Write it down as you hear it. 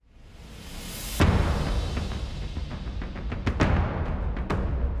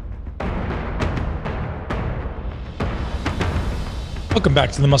Welcome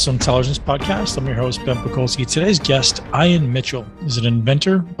back to the Muscle Intelligence Podcast. I'm your host, Ben Pekulski. Today's guest, Ian Mitchell, is an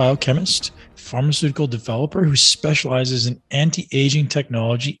inventor, biochemist, pharmaceutical developer who specializes in anti-aging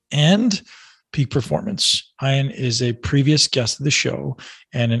technology and peak performance. Ian is a previous guest of the show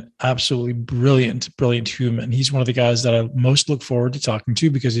and an absolutely brilliant human. He's one of the guys that I most look forward to talking to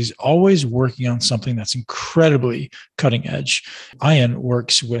because he's always working on something that's incredibly cutting edge. Ian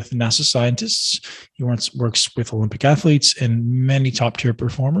works with NASA scientists. He works with Olympic athletes and many top tier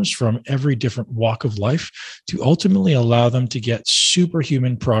performers from every different walk of life to ultimately allow them to get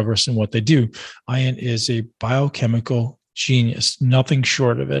superhuman progress in what they do. Ian is a biochemical genius, nothing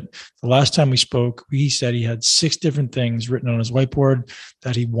short of it. The last time we spoke, he said he had 6 different things written on his whiteboard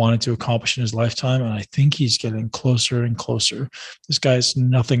that he wanted to accomplish in his lifetime. And I think he's getting closer and closer. This guy is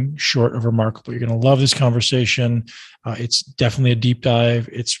nothing short of remarkable. You're going to love this conversation. It's definitely a deep dive.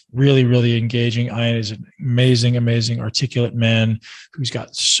 It's really, really engaging. Ian is an amazing, articulate man who's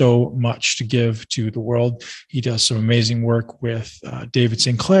got so much to give to the world. He does some amazing work with David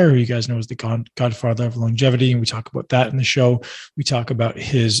Sinclair, who you guys know is the godfather of longevity. And we talk about that in the show. We talk about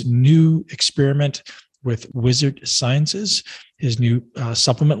his new experiment with Wizard Sciences, his new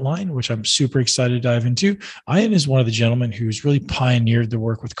supplement line, which I'm super excited to dive into. Ian is one of the gentlemen who's really pioneered the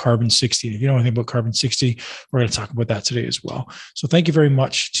work with Carbon 60. If you know anything about Carbon 60, we're going to talk about that today as well. So thank you very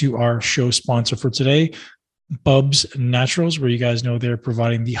much to our show sponsor for today, Bubs Naturals, where you guys know they're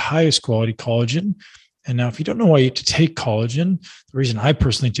providing the highest quality collagen. And now, if you don't know why you have to take collagen, the reason I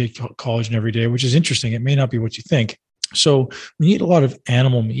personally take collagen every day, which is interesting, it may not be what you think. So when you eat a lot of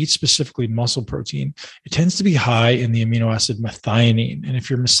animal meat, specifically muscle protein, it tends to be high in the amino acid methionine. And if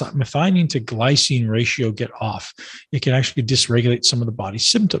your methionine to glycine ratio get off, it can actually dysregulate some of the body's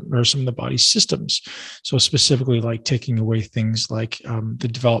symptoms or some of the body's systems. So specifically like taking away things like the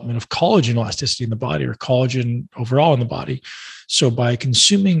development of collagen elasticity in the body or collagen overall in the body. So by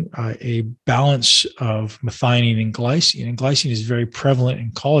consuming a balance of methionine and glycine is very prevalent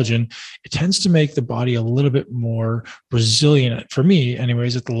in collagen, it tends to make the body a little bit more resilient, for me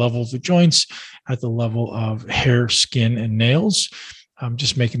anyways, at the level of the joints, at the level of hair, skin, and nails.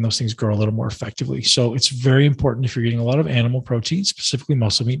 Just making those things grow a little more effectively. So it's very important if you're eating a lot of animal protein, specifically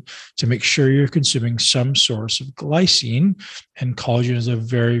muscle meat, to make sure you're consuming some source of glycine. And collagen is a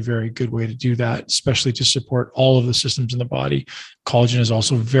very, very good way to do that, especially to support all of the systems in the body. Collagen is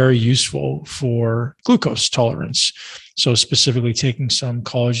also very useful for glucose tolerance. So specifically taking some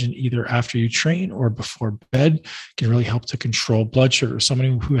collagen either after you train or before bed can really help to control blood sugar.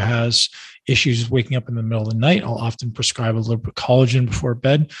 Somebody who has issues waking up in the middle of the night, I'll often prescribe a little bit of collagen before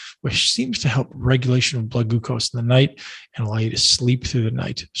bed, which seems to help regulation of blood glucose in the night and allow you to sleep through the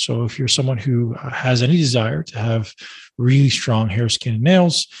night. So if you're someone who has any desire to have really strong hair, skin, and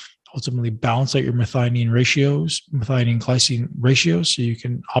nails, ultimately balance out your methionine glycine ratios so you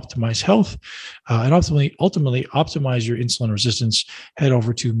can optimize health and ultimately optimize your insulin resistance, head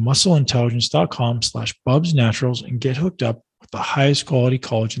over to muscleintelligence.com/bubsnaturals and get hooked up with the highest quality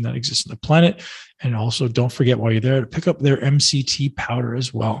collagen that exists on the planet. And also don't forget while you're there to pick up their MCT powder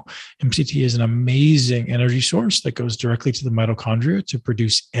as well. MCT is an amazing energy source that goes directly to the mitochondria to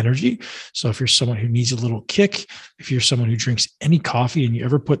produce energy. So if you're someone who needs a little kick, if you're someone who drinks any coffee and you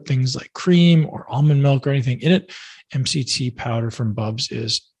ever put things like cream or almond milk or anything in it, MCT powder from Bubs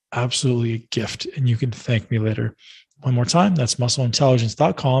is absolutely a gift. And you can thank me later. One more time, that's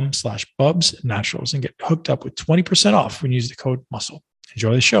muscleintelligence.com/bubsnaturals and get hooked up with 20% off when you use the code MUSCLE.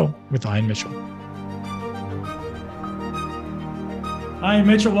 Enjoy the show with Ian Mitchell. Ian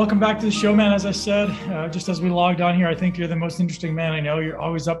Mitchell, welcome back to the show, man. As I said, just as we logged on here, I think you're the most interesting man I know. You're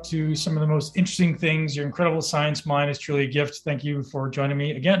always up to some of the most interesting things. Your incredible science mind is truly a gift. Thank you for joining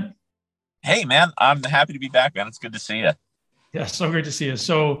me again. Hey, man, I'm happy to be back, man. It's good to see you. Yeah, so great to see you.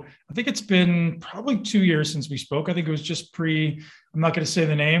 So I think it's been probably 2 years since we spoke. I think it was just I'm not going to say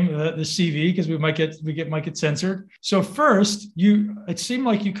the name, the CV, because we might get censored. So first, it seemed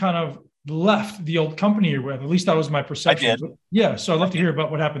like you kind of left the old company you're with. At least that was my perception. I did. Yeah. So I'd love to hear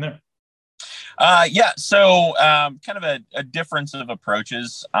about what happened there. So kind of a difference of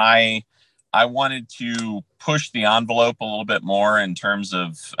approaches. I wanted to push the envelope a little bit more in terms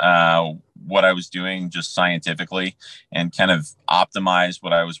of what I was doing just scientifically and kind of optimize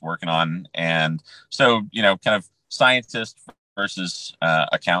what I was working on. And so, kind of scientist versus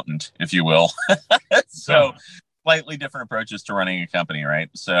accountant, if you will. So slightly different approaches to running a company,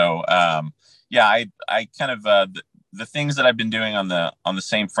 right? So, I kind of the things that I've been doing on the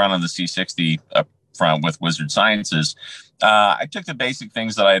same front on the C60 front with Wizard Sciences, I took the basic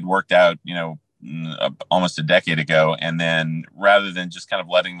things that I had worked out, almost a decade ago. And then rather than just kind of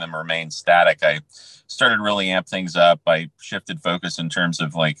letting them remain static, I started really amp things up. I shifted focus in terms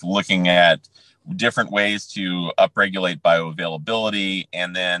of like looking at different ways to upregulate bioavailability.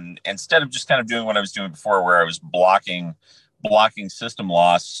 And then instead of just kind of doing what I was doing before, where I was blocking system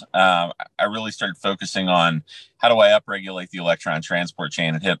loss, I really started focusing on how do I upregulate the electron transport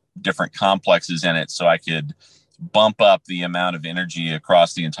chain and hit different complexes in it so I could bump up the amount of energy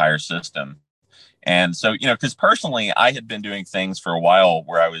across the entire system. And so, because personally, I had been doing things for a while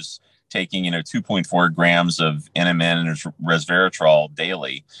where I was taking, 2.4 grams of NMN and resveratrol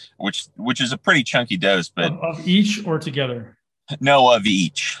daily, which is a pretty chunky dose, but of each or together? No, of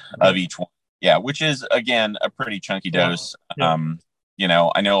each, of each one. Yeah, which is again a pretty chunky dose. Yeah.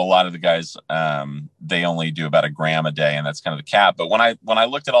 I know a lot of the guys, they only do about a gram a day, and that's kind of the cap. But when I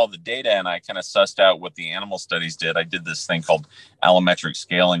looked at all the data and I kind of sussed out what the animal studies did, I did this thing called allometric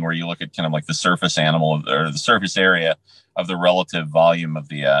scaling, where you look at kind of like the surface animal or the surface area of the relative volume of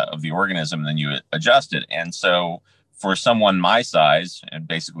the organism, and then you adjust it. And so for someone my size and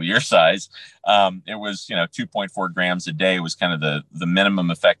basically your size, it was 2.4 grams a day was kind of the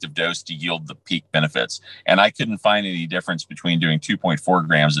minimum effective dose to yield the peak benefits. And I couldn't find any difference between doing 2.4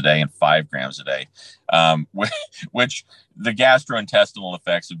 grams a day and 5 grams a day, which the gastrointestinal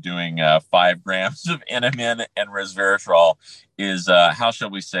effects of doing 5 grams of NMN and resveratrol is, how shall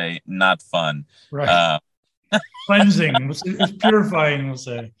we say, not fun. Right. Cleansing. It's purifying, we'll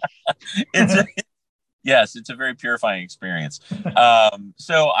say. Yes, it's a very purifying experience.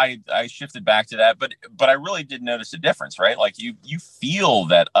 So I shifted back to that, but I really did notice a difference, right? Like you feel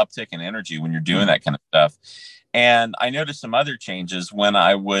that uptick in energy when you're doing that kind of stuff. And I noticed some other changes when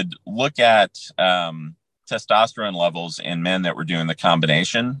I would look at testosterone levels in men that were doing the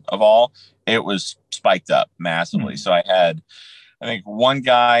combination of all. It was spiked up massively. So I had, I think, one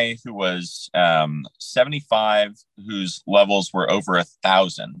guy who was 75, whose levels were over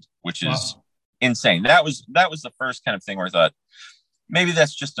 1,000, which is insane. That was the first kind of thing where I thought maybe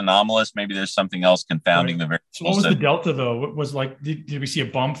that's just anomalous. Maybe there's something else confounding the variables. So what was the delta though? What was like, did we see a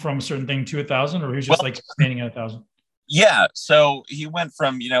bump from a certain thing to 1,000, or he was just like standing at 1,000? Yeah. So he went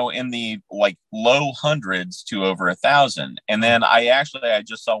from, in the like low hundreds to over 1,000. And then I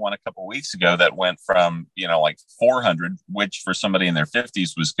just saw one a couple of weeks ago that went from, like 400, which for somebody in their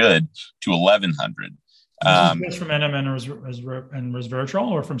 50s was good, to 1,100. Was this from NMN and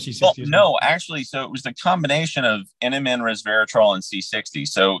resveratrol, or from C60? Well, no, actually, so it was the combination of NMN, resveratrol, and C60.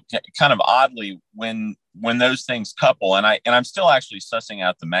 So kind of oddly, when those things couple, and I'm still actually sussing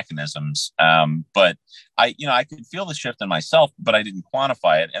out the mechanisms, but I could feel the shift in myself, but I didn't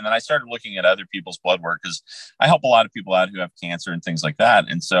quantify it. And then I started looking at other people's blood work, because I help a lot of people out who have cancer and things like that,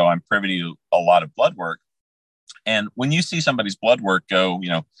 and so I'm privy to a lot of blood work. And when you see somebody's blood work go,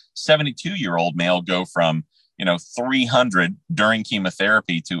 72-year-old male go from, 300 during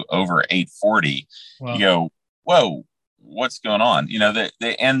chemotherapy to over 840, wow. You go, whoa, what's going on?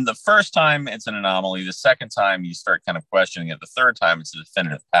 And the first time it's an anomaly. The second time you start kind of questioning it. The third time it's a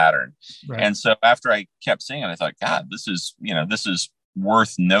definitive pattern. Right. And so after I kept seeing it, I thought, God, this is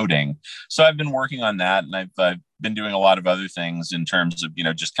worth noting. So I've been working on that, and I've been doing a lot of other things in terms of,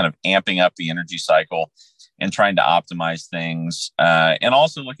 just kind of amping up the energy cycle and trying to optimize things, and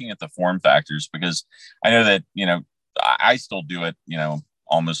also looking at the form factors, because I know that, I still do it,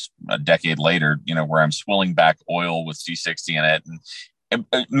 almost a decade later, where I'm swilling back oil with C60 in it. And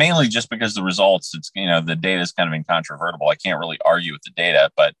mainly just because the results, it's, the data is kind of incontrovertible. I can't really argue with the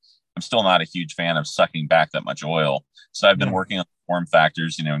data, but I'm still not a huge fan of sucking back that much oil. So I've been working on form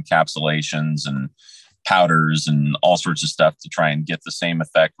factors, encapsulations and powders and all sorts of stuff to try and get the same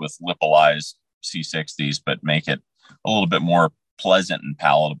effect with lipolyzed C60s, but make it a little bit more pleasant and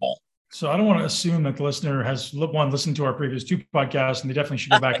palatable. So I don't want to assume that the listener has listened to our previous 2 podcasts, and they definitely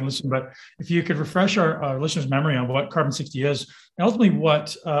should go back and listen. But if you could refresh our listeners' memory on what carbon 60 is, and ultimately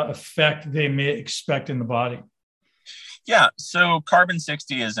what effect they may expect in the body. Yeah, so carbon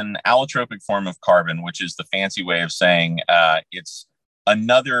 60 is an allotropic form of carbon, which is the fancy way of saying it's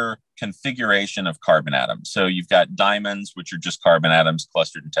another configuration of carbon atoms. So you've got diamonds, which are just carbon atoms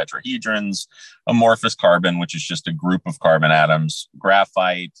clustered in tetrahedrons, amorphous carbon, which is just a group of carbon atoms,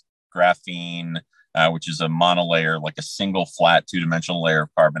 graphite, graphene, which is a monolayer, like a single flat 2-dimensional layer of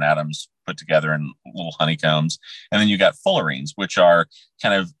carbon atoms put together in little honeycombs. And then you got fullerenes, which are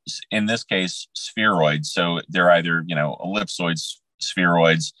kind of, in this case, spheroids. So they're either, ellipsoids,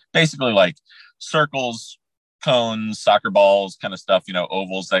 spheroids, basically like circles, cones, soccer balls, kind of stuff,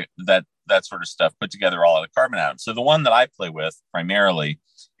 ovals, that sort of stuff put together all out of carbon atoms. So the one that I play with primarily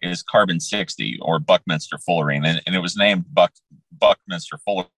is carbon 60, or Buckminster fullerene. And it was named Buckminster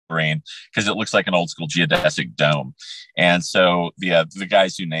fullerene fullerene because it looks like an old school geodesic dome. And so the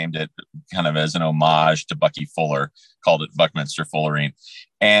guys who named it kind of as an homage to Bucky Fuller called it Buckminster fullerene.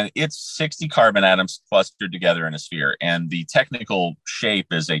 And it's 60 carbon atoms clustered together in a sphere. And the technical shape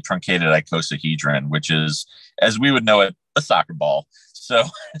is a truncated icosahedron, which is, as we would know it, a soccer ball. So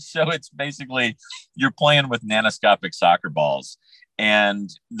it's basically you're playing with nanoscopic soccer balls. And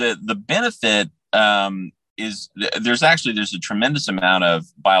the benefit is there's a tremendous amount of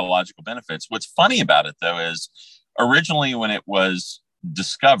biological benefits. What's funny about it, though, is originally when it was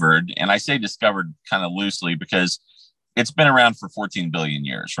discovered, and I say discovered kind of loosely because it's been around for 14 billion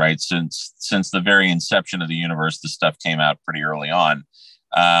years, right? Since the very inception of the universe, the stuff came out pretty early on.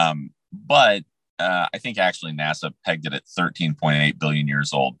 But I think actually NASA pegged it at 13.8 billion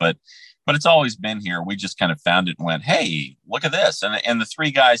years old. But it's always been here. We just kind of found it and went, hey, look at this. And the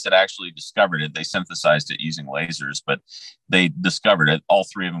three guys that actually discovered it, they synthesized it using lasers, but they discovered it. All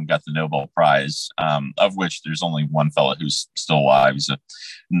three of them got the Nobel Prize, of which there's only one fellow who's still alive. He's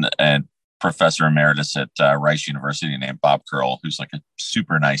a professor emeritus at Rice University named Bob Curl, who's like a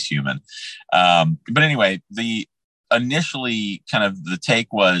super nice human. But anyway, initially kind of the take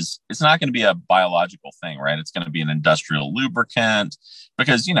was it's not going to be a biological thing, right? It's going to be an industrial lubricant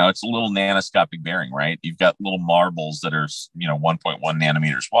because, it's a little nanoscopic bearing, right? You've got little marbles that are, 1.1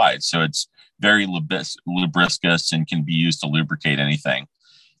 nanometers wide. So it's very lubricous and can be used to lubricate anything.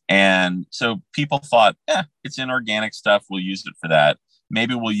 And so people thought, it's inorganic stuff. We'll use it for that.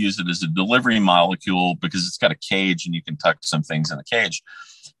 Maybe we'll use it as a delivery molecule because it's got a cage and you can tuck some things in the cage.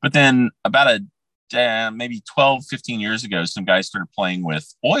 But then about maybe 12, 15 years ago, some guys started playing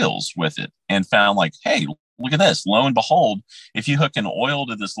with oils with it and found like, hey, look at this. Lo and behold, if you hook an oil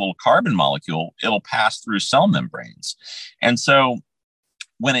to this little carbon molecule, it'll pass through cell membranes. And so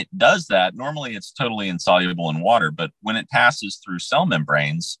when it does that, normally it's totally insoluble in water, but when it passes through cell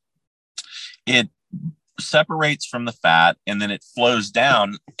membranes, it separates from the fat and then it flows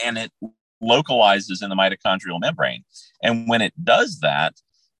down and it localizes in the mitochondrial membrane. And when it does that,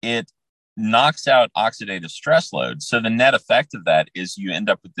 it knocks out oxidative stress load. So the net effect of that is you end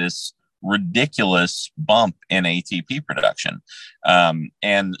up with this ridiculous bump in ATP production.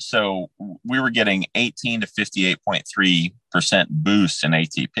 And so we were getting 18 to 58.3% boost in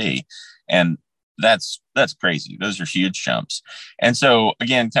ATP. And that's crazy. Those are huge jumps. And so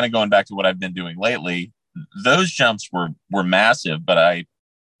again, kind of going back to what I've been doing lately, those jumps were massive, but I,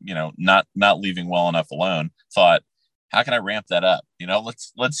 not leaving well enough alone, thought, how can I ramp that up?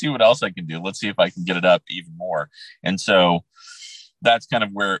 Let's see what else I can do. Let's see if I can get it up even more. And so that's kind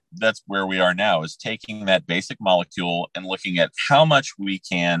of where we are now, is taking that basic molecule and looking at how much we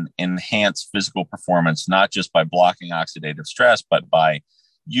can enhance physical performance, not just by blocking oxidative stress, but by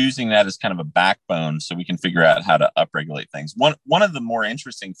using that as kind of a backbone so we can figure out how to upregulate things. One of the more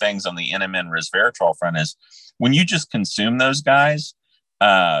interesting things on the NMN resveratrol front is when you just consume those guys,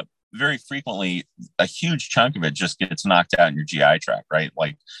 very frequently, a huge chunk of it just gets knocked out in your GI tract, right?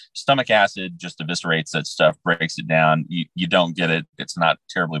 Like stomach acid just eviscerates that stuff, breaks it down. You don't get it. It's not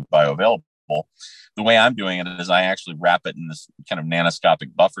terribly bioavailable. The way I'm doing it is I actually wrap it in this kind of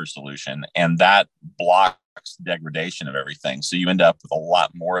nanoscopic buffer solution, and that blocks degradation of everything. So you end up with a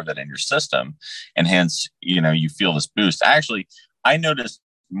lot more of it in your system, and hence, you feel this boost. Actually, I noticed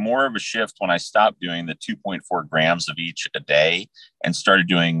more of a shift when I stopped doing the 2.4 grams of each a day and started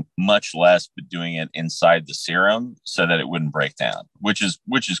doing much less, but doing it inside the serum so that it wouldn't break down, which is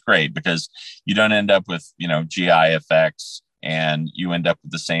great because you don't end up with, GI effects and you end up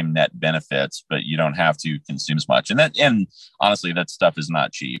with the same net benefits, but you don't have to consume as much. And honestly, that stuff is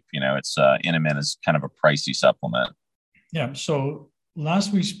not cheap. It's NMN is kind of a pricey supplement. Yeah. So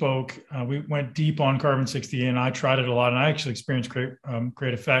last we spoke, we went deep on carbon-60, and I tried it a lot, and I actually experienced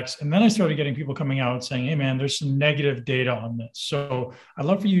great effects. And then I started getting people coming out saying, hey, man, there's some negative data on this. So I'd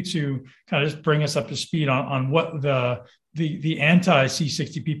love for you to kind of just bring us up to speed on what the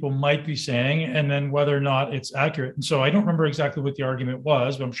anti-C60 people might be saying, and then whether or not it's accurate. And so I don't remember exactly what the argument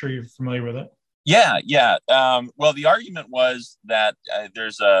was, but I'm sure you're familiar with it. Yeah. Well, the argument was that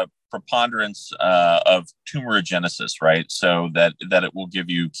there's a preponderance of tumorigenesis, right? So that it will give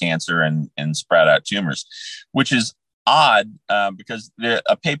you cancer and sprout out tumors, which is odd because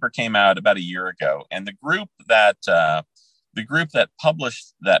a paper came out about a year ago, and the group that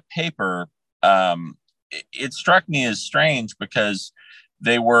published that paper, it struck me as strange because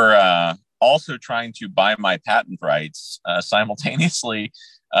they were also trying to buy my patent rights simultaneously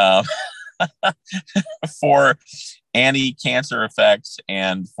for anti-cancer effects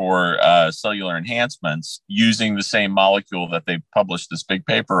and for cellular enhancements using the same molecule that they published this big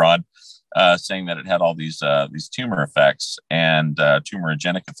paper on. saying that it had all these tumor effects and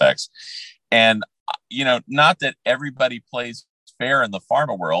tumorigenic effects. And not that everybody plays fair in the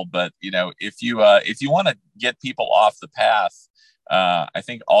pharma world, but if you want to get people off the path, I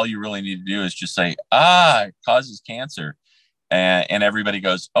think all you really need to do is just say, it causes cancer. And everybody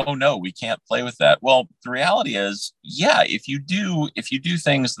goes, oh no, we can't play with that. Well, the reality is, yeah, if you do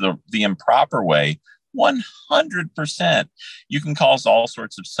things the improper way, 100%, you can cause all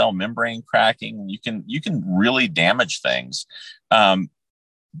sorts of cell membrane cracking. You can really damage things.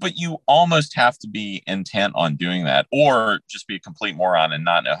 But you almost have to be intent on doing that, or just be a complete moron and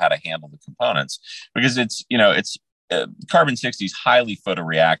not know how to handle the components, because it's carbon-60 is highly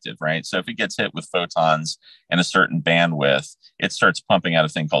photoreactive, right? So if it gets hit with photons in a certain bandwidth, it starts pumping out a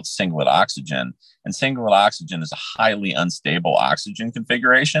thing called singlet oxygen. And singlet oxygen is a highly unstable oxygen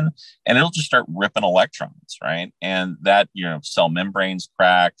configuration, and it'll just start ripping electrons, right? And that, cell membranes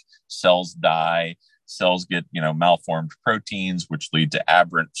crack, cells die, cells get, malformed proteins, which lead to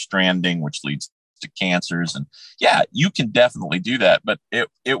aberrant stranding, which leads to cancers. And yeah, you can definitely do that. But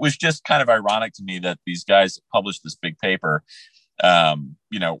it was just kind of ironic to me that these guys published this big paper,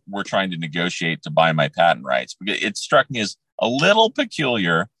 were trying to negotiate to buy my patent rights, because it struck me as a little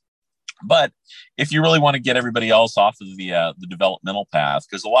peculiar. But if you really want to get everybody else off of the developmental path,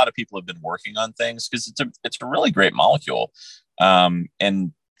 because a lot of people have been working on things, because it's a really great molecule, and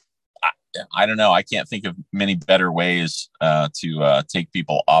I don't know, I can't think of many better ways to take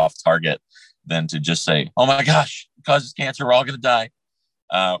people off target than to just say, oh my gosh, it causes cancer, we're all going to die.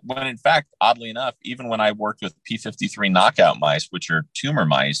 When in fact, oddly enough, even when I worked with P53 knockout mice, which are tumor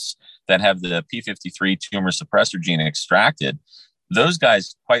mice that have the P53 tumor suppressor gene extracted, those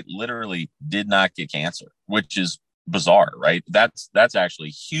guys quite literally did not get cancer, which is bizarre, right? That's actually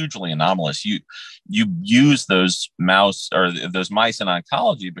hugely anomalous. You use those mice in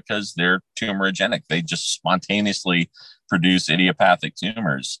oncology because they're tumorigenic. They just spontaneously produce idiopathic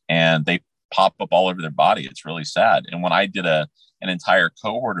tumors, and they pop up all over their body. It's really sad. And when I did an entire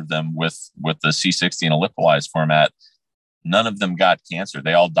cohort of them with the C60 and a lipolysed format, none of them got cancer.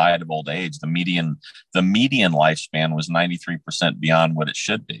 They all died of old age. The median lifespan was 93% beyond what it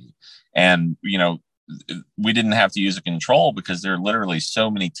should be. And, we didn't have to use a control, because there are literally so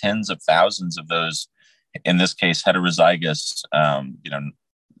many tens of thousands of those, in this case, heterozygous,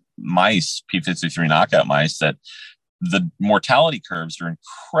 mice, P53 knockout mice, that the mortality curves are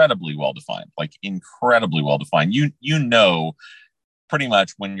incredibly well defined, like incredibly well defined. Pretty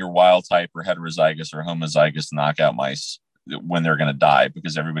much when you're wild type or heterozygous or homozygous knockout mice, when they're going to die,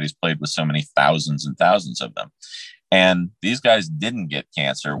 because everybody's played with so many thousands and thousands of them. And these guys didn't get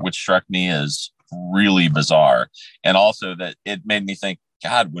cancer, which struck me as really bizarre. And also that it made me think,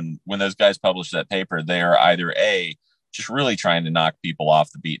 God, when those guys published that paper, they are either A, just really trying to knock people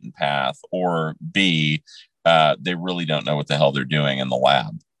off the beaten path, or B, they really don't know what the hell they're doing in the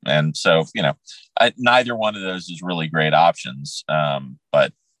lab. And so, neither one of those is really great options.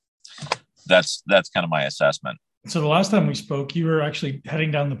 But that's kind of my assessment. So the last time we spoke, you were actually heading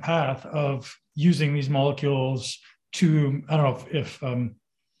down the path of using these molecules to, I don't know if I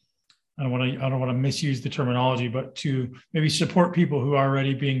don't want to misuse the terminology, but to maybe support people who are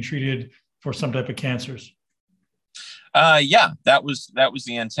already being treated for some type of cancers. Yeah, that was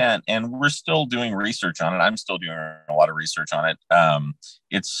the intent, and we're still doing research on it. I'm still doing a lot of research on it.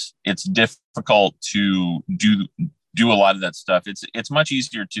 It's difficult to do a lot of that stuff. It's much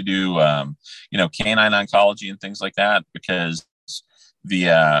easier to do, canine oncology and things like that, because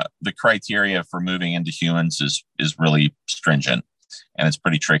the criteria for moving into humans is really stringent, and it's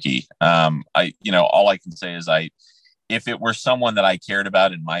pretty tricky. All I can say is if it were someone that I cared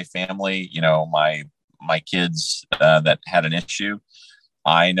about in my family, my kids that had an issue,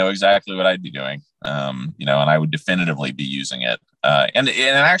 I know exactly what I'd be doing, and I would definitively be using it. And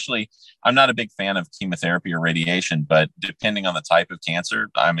actually, I'm not a big fan of chemotherapy or radiation, but depending on the type of cancer,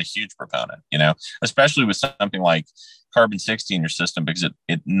 I'm a huge proponent, especially with something like carbon-60 in your system, because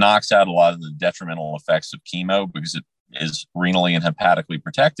it knocks out a lot of the detrimental effects of chemo, because it is renally and hepatically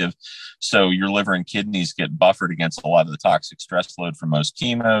protective. So your liver and kidneys get buffered against a lot of the toxic stress load from most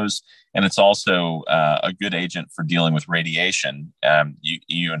chemos. And it's also a good agent for dealing with radiation.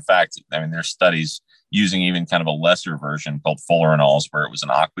 In fact, there's studies using even kind of a lesser version called fullerenes, where it was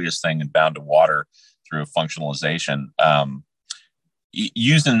an aqueous thing and bound to water through a functionalization.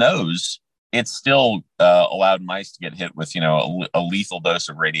 Using those, it still allowed mice to get hit with, a lethal dose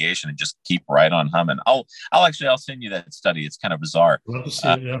of radiation and just keep right on humming. I'll send you that study. It's kind of bizarre. Love to see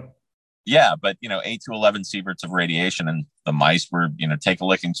it, yeah. Yeah, but 8 to 11 sieverts of radiation, and the mice were, take a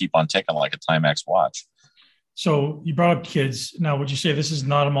lick and keep on ticking like a Timex watch. So you brought up kids. Now, would you say this is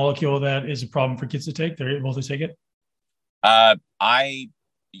not a molecule that is a problem for kids to take? They're able to take it? I,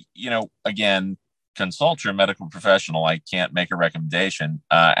 again, consult your medical professional. I can't make a recommendation.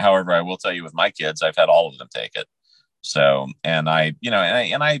 However, I will tell you with my kids, I've had all of them take it. So, and I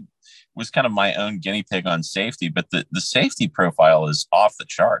was kind of my own guinea pig on safety, but the safety profile is off the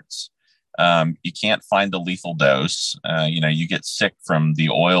charts. You can't find the lethal dose. You get sick from the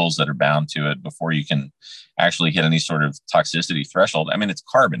oils that are bound to it before you can actually hit any sort of toxicity threshold. I mean, it's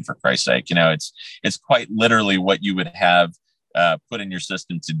carbon, for Christ's sake. It's quite literally what you would have put in your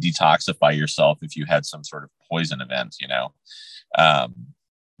system to detoxify yourself if you had some sort of poison event. I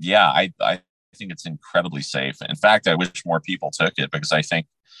think it's incredibly safe. In fact, I wish more people took it, because I think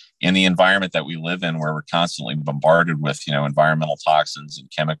in the environment that we live in, where we're constantly bombarded with, environmental toxins and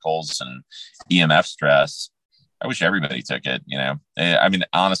chemicals and EMF stress, I wish everybody took it. I mean,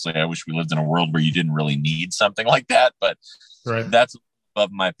 honestly, I wish we lived in a world where you didn't really need something like that, but Right. That's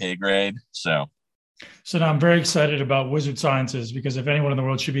above my pay grade. So now I'm very excited about Wizard Sciences, because if anyone in the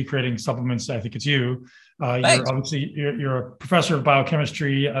world should be creating supplements, I think it's you. You're thanks. obviously you're a professor of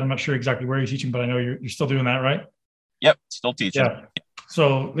biochemistry. I'm not sure exactly where you're teaching, but I know you're still doing that, right? Yep, still teaching. Yeah.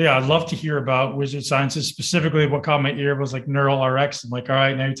 So yeah, I'd love to hear about Wizard Sciences. Specifically, what caught my ear was like Neural RX. I'm like, all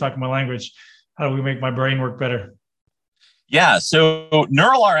right, now you're talking my language. How do we make my brain work better? Yeah, so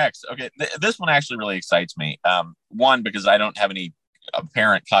Neural RX. Okay, this one actually really excites me. One, because I don't have any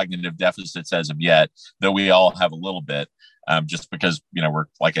apparent cognitive deficits as of yet, though we all have a little bit. Just because we're,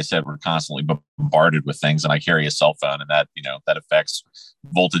 like I said, we're constantly bombarded with things, and I carry a cell phone, and that affects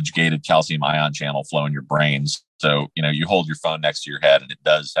voltage gated calcium ion channel flow in your brains. So you hold your phone next to your head, and it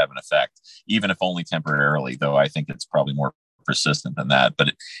does have an effect, even if only temporarily. Though I think it's probably more persistent than that, but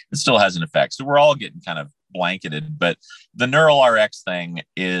it still has an effect. So we're all getting kind of blanketed. But the Neural RX thing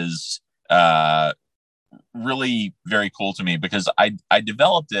is really very cool to me, because I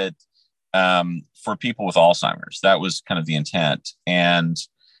developed it for people with Alzheimer's. That was kind of the intent. And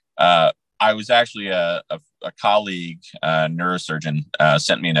I was actually a colleague, neurosurgeon,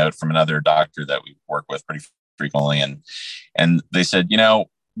 sent me a note from another doctor that we work with pretty frequently. And they said,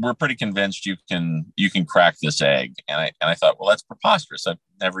 we're pretty convinced you can crack this egg. And I thought, well, that's preposterous. I've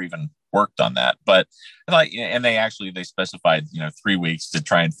never even worked on that. But I thought, and they specified, 3 weeks to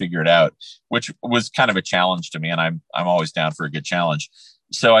try and figure it out, which was kind of a challenge to me. And I'm always down for a good challenge.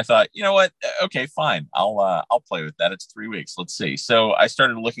 So I thought, you know what? Okay, fine. I'll play with that. It's 3 weeks. Let's see. So I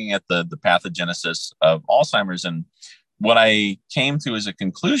started looking at the pathogenesis of Alzheimer's, and what I came to as a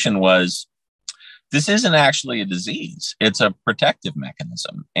conclusion was this isn't actually a disease. It's a protective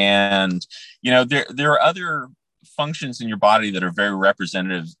mechanism. And, there are other functions in your body that are very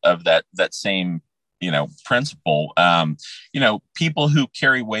representative of that same, principle. People who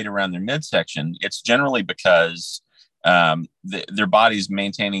carry weight around their midsection, it's generally because their body's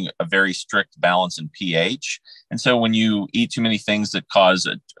maintaining a very strict balance in pH. And so when you eat too many things that cause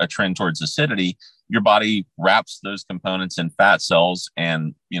a trend towards acidity, your body wraps those components in fat cells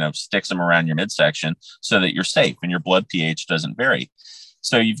and, sticks them around your midsection so that you're safe and your blood pH doesn't vary.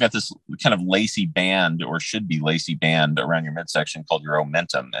 So you've got this kind of lacy band, or should be lacy band, around your midsection called your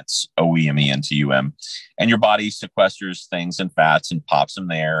omentum. That's OEMentum. And your body sequesters things and fats and pops them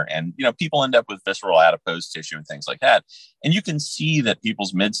there. And, people end up with visceral adipose tissue and things like that. And you can see that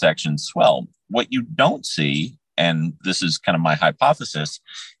people's midsections swell. What you don't see, and this is kind of my hypothesis,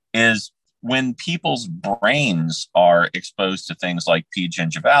 is when people's brains are exposed to things like P.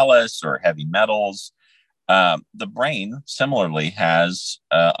 gingivalis or heavy metals, the brain similarly has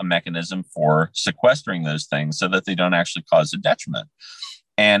a mechanism for sequestering those things so that they don't actually cause a detriment.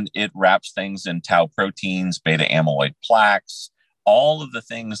 And it wraps things in tau proteins, beta amyloid plaques, all of the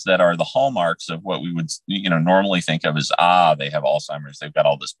things that are the hallmarks of what we would normally think of as, they have Alzheimer's, they've got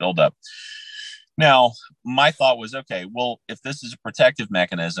all this buildup. Now, my thought was, okay, well, if this is a protective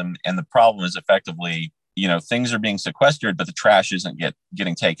mechanism and the problem is effectively, things are being sequestered, but the trash isn't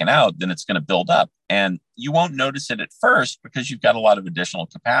getting taken out, then it's going to build up. And you won't notice it at first because you've got a lot of additional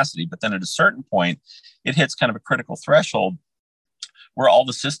capacity. But then at a certain point, it hits kind of a critical threshold where all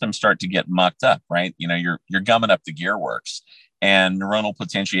the systems start to get mucked up, right? You're gumming up the gearworks, and neuronal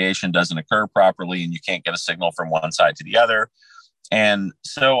potentiation doesn't occur properly, and you can't get a signal from one side to the other. And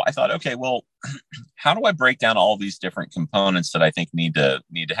so I thought, okay, well, how do I break down all these different components that I think need to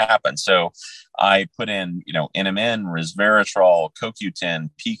happen? So I put in, NMN, resveratrol,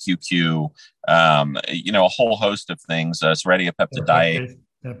 CoQ10, PQQ, a whole host of things, serratia peptidase.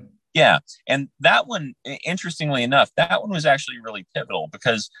 Yep. Yeah. And that one, interestingly enough, that one was actually really pivotal,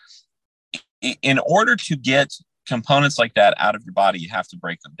 because in order to get components like that out of your body, you have to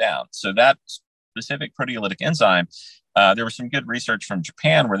break them down. So that specific proteolytic enzyme, there was some good research from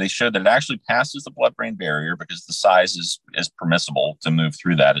Japan where they showed that it actually passes the blood-brain barrier because the size is permissible to move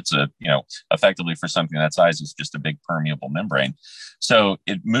through that. It's effectively for something that size is just a big permeable membrane. So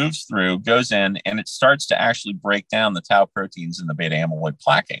it moves through, goes in, and it starts to actually break down the tau proteins in the beta amyloid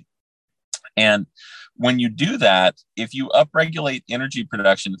plaquing. And when you do that, if you upregulate energy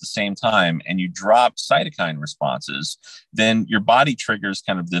production at the same time and you drop cytokine responses, then your body triggers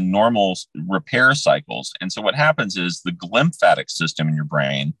kind of the normal repair cycles. And so what happens is the glymphatic system in your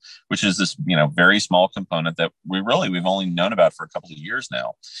brain, which is this, very small component that we've only known about for a couple of years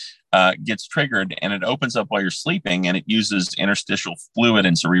now, gets triggered, and it opens up while you're sleeping, and it uses interstitial fluid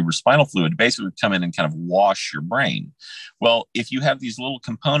and cerebrospinal fluid to basically come in and kind of wash your brain. Well, if you have these little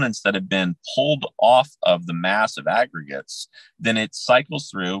components that have been pulled off of the mass of aggregates, then it cycles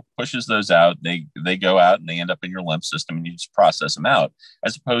through, pushes those out, they go out and they end up in your lymph system, and you just process them out,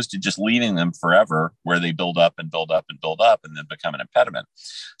 as opposed to just leaving them forever where they build up and build up and build up and then become an impediment.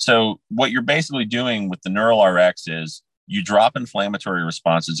 So what you're basically doing with the Neural RX is you drop inflammatory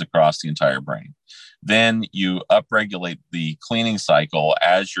responses across the entire brain. Then you upregulate the cleaning cycle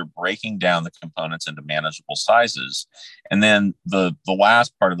as you're breaking down the components into manageable sizes. And then the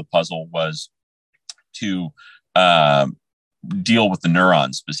last part of the puzzle was to deal with the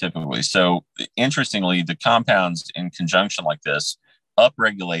neurons specifically. So interestingly, the compounds in conjunction like this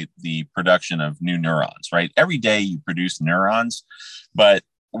upregulate the production of new neurons, right? Every day you produce neurons, but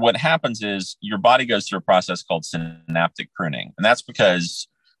what happens is your body goes through a process called synaptic pruning. And that's because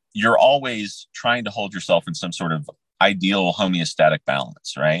you're always trying to hold yourself in some sort of ideal homeostatic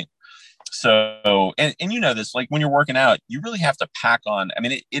balance, right? So, and you know this, like when you're working out, you really have to pack on. I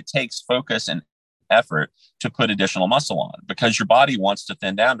mean, it takes focus and effort to put additional muscle on because your body wants to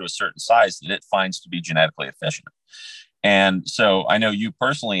thin down to a certain size that it finds to be genetically efficient. And so I know you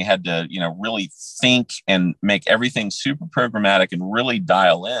personally had to, really think and make everything super programmatic and really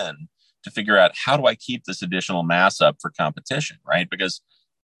dial in to figure out how do I keep this additional mass up for competition, right? Because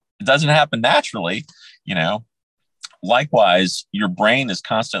it doesn't happen naturally, Likewise, your brain is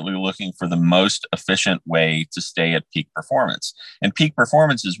constantly looking for the most efficient way to stay at peak performance. And peak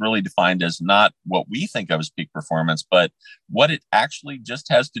performance is really defined as not what we think of as peak performance, but what it actually just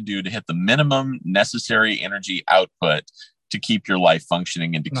has to do to hit the minimum necessary energy output to keep your life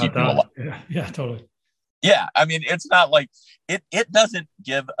functioning and to keep you alive. Yeah, totally. Yeah, I mean, it's not like it doesn't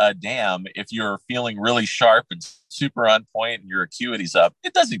give a damn if you're feeling really sharp and super on point and your acuity's up.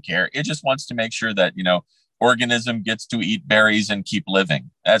 It doesn't care. It just wants to make sure that, organism gets to eat berries and keep living.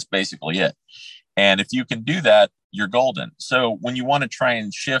 That's basically it. And if you can do that, you're golden. So when you want to try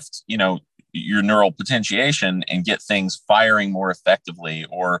and shift, your neural potentiation and get things firing more effectively,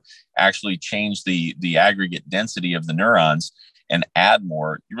 or actually change the aggregate density of the neurons and add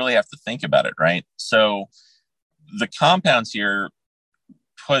more, you really have to think about it, right? So the compounds here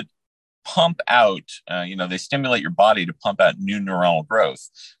pump out, they stimulate your body to pump out new neuronal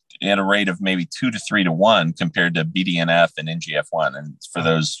growth at a rate of maybe 2 to 3 to 1 compared to BDNF and NGF1. And for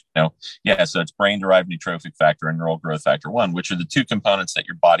those, so it's brain-derived neurotrophic factor and neural growth factor 1, which are the two components that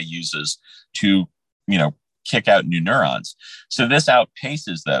your body uses to, kick out new neurons. So this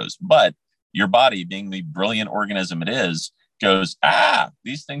outpaces those. But your body, being the brilliant organism it is, goes,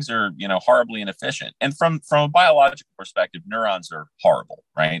 these things are, horribly inefficient. And from a biological perspective, neurons are horrible,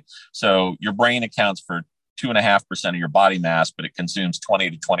 right? So your brain accounts for 2.5% of your body mass, but it consumes 20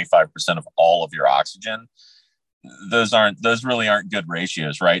 to 25% of all of your oxygen. Those really aren't good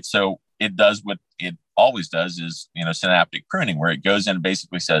ratios, right? So it does what it always does is, synaptic pruning, where it goes in and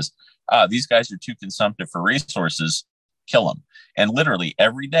basically says, these guys are too consumptive for resources, kill them. And literally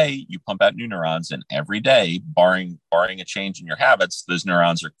every day you pump out new neurons, and every day, barring a change in your habits, those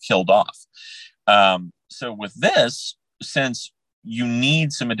neurons are killed off. So with this, since you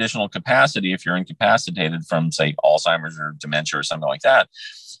need some additional capacity if you're incapacitated from, say, Alzheimer's or dementia or something like that,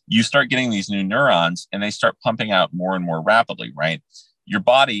 you start getting these new neurons and they start pumping out more and more rapidly, right? Your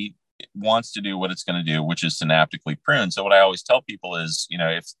body wants to do what it's going to do, which is synaptically prune. So what I always tell people is,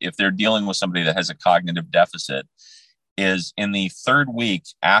 if they're dealing with somebody that has a cognitive deficit, is in the third week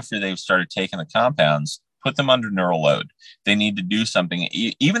after they've started taking the compounds, put them under neural load. They need to do something.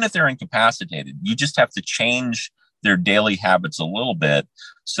 Even if they're incapacitated, you just have to change their daily habits a little bit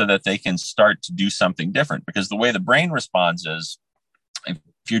so that they can start to do something different. Because the way the brain responds is, if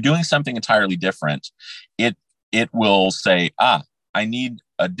you're doing something entirely different, it will say, I need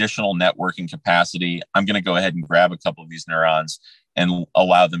additional networking capacity. I'm going to go ahead and grab a couple of these neurons and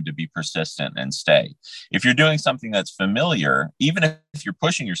allow them to be persistent and stay. If you're doing something that's familiar, even if you're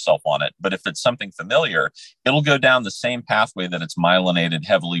pushing yourself on it, but if it's something familiar, it'll go down the same pathway that it's myelinated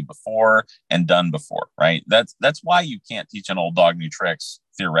heavily before and done before, right? That's why you can't teach an old dog new tricks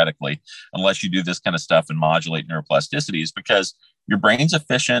theoretically, unless you do this kind of stuff and modulate neuroplasticity, is because your brain's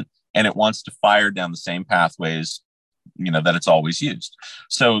efficient and it wants to fire down the same pathways, that it's always used.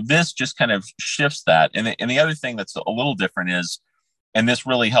 So this just kind of shifts that. And the other thing that's a little different is, and this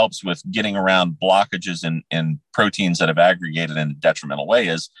really helps with getting around blockages in proteins that have aggregated in a detrimental way,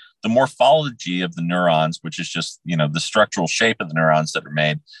 is the morphology of the neurons, which is just, the structural shape of the neurons that are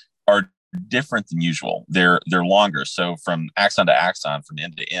made, are different than usual. They're longer. So from axon to axon, from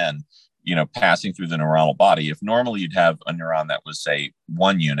end to end, passing through the neuronal body. If normally you'd have a neuron that was, say,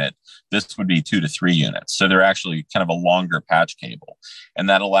 1 unit, this would be 2 to 3 units. So they're actually kind of a longer patch cable. And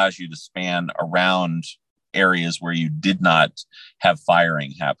that allows you to span around areas where you did not have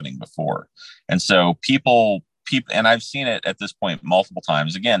firing happening before. And so people, and I've seen it at this point multiple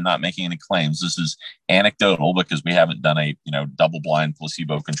times, again, not making any claims. This is anecdotal because we haven't done a, double-blind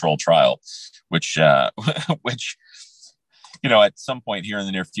placebo-controlled trial, which at some point here in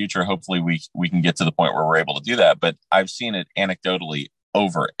the near future, hopefully we can get to the point where we're able to do that. But I've seen it anecdotally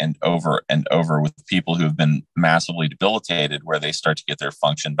over and over and over with people who have been massively debilitated, where they start to get their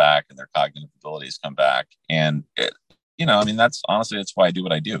function back and their cognitive abilities come back. And that's why I do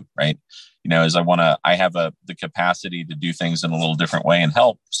what I do, right? Is I have the capacity to do things in a little different way and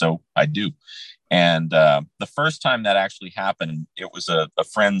help. So I do. And the first time that actually happened, it was a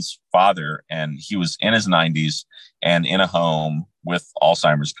friend's father, and he was in his 90s and in a home with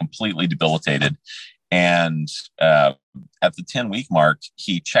Alzheimer's, completely debilitated. And at the 10-week mark,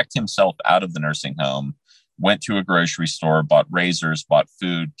 he checked himself out of the nursing home, went to a grocery store, bought razors, bought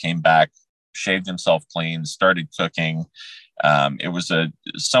food, came back, shaved himself clean, started cooking. It was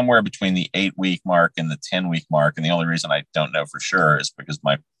somewhere between the 8-week mark and the 10-week mark. And the only reason I don't know for sure is because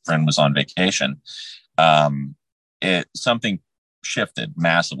my friend was on vacation. Something shifted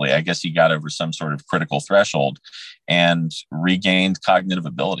massively. I guess he got over some sort of critical threshold and regained cognitive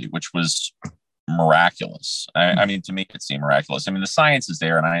ability, which was miraculous. I mean, to me, it seemed miraculous. I mean, the science is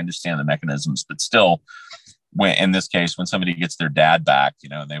there and I understand the mechanisms, but still, in this case, when somebody gets their dad back,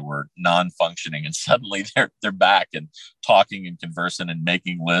 and they were non-functioning and suddenly they're back and talking and conversing and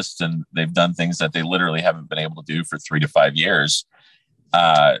making lists, and they've done things that they literally haven't been able to do for 3 to 5 years.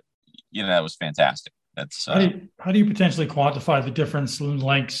 That was fantastic. That's how do you potentially quantify the difference in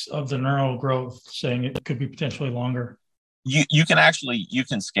lengths of the neural growth, saying it could be potentially longer? You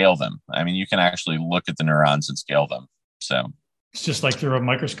can scale them. I mean, you can actually look at the neurons and scale them. So it's just like through a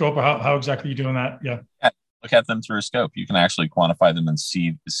microscope, or how exactly are you doing that? Yeah. Look at them through a scope. You can actually quantify them and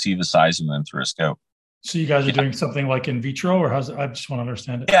see the size of them through a scope. So you guys are doing something like in vitro, or how's it? I just want to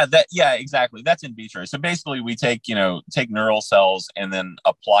understand it. Yeah, exactly. That's in vitro. So basically we take neural cells and then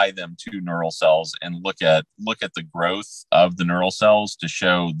apply them to neural cells and look at the growth of the neural cells to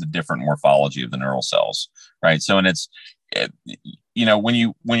show the different morphology of the neural cells. Right. So, and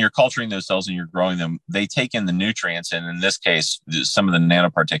when you're culturing those cells and you're growing them, they take in the nutrients. And in this case, some of the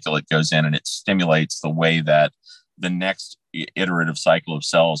nanoparticulate goes in and it stimulates the way that the next iterative cycle of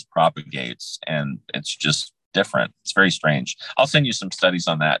cells propagates. And it's just different. It's very strange. I'll send you some studies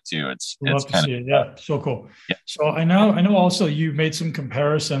on that too. It's kind of, yeah. So cool. Yeah. So I know also you made some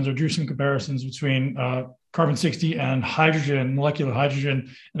comparisons or drew some comparisons between carbon-60 and hydrogen, molecular hydrogen.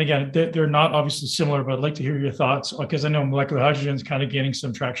 And again, they're not obviously similar, but I'd like to hear your thoughts, because I know molecular hydrogen is kind of gaining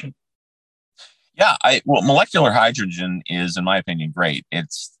some traction. Yeah, molecular hydrogen is, in my opinion, great.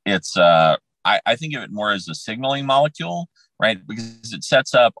 I think of it more as a signaling molecule, right? Because it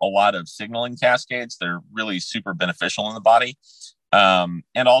sets up a lot of signaling cascades. They're really super beneficial in the body. And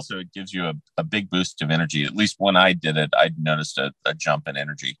also it gives you a big boost of energy. At least when I did it, I noticed a jump in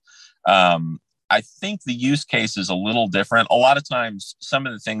energy. I think the use case is a little different. A lot of times, some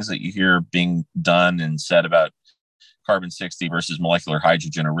of the things that you hear being done and said about carbon-60 versus molecular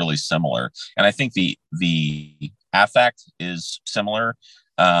hydrogen are really similar. And I think the affect is similar,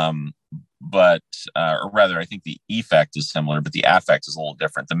 but or rather, I think the effect is similar, but the affect is a little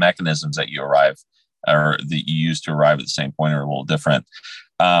different. The mechanisms that you arrive or that you use to arrive at the same point are a little different.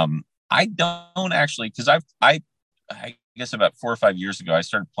 I don't actually, because I guess about 4 or 5 years ago, I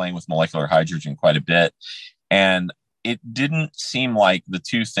started playing with molecular hydrogen quite a bit, and it didn't seem like the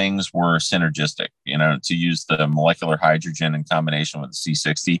two things were synergistic, to use the molecular hydrogen in combination with the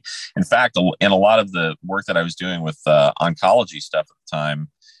C60. In fact, in a lot of the work that I was doing with oncology stuff at the time,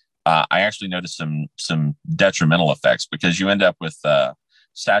 I actually noticed some detrimental effects, because you end up with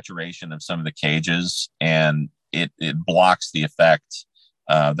saturation of some of the cages, and it blocks the effect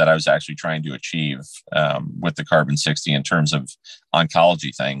that I was actually trying to achieve with the carbon 60 in terms of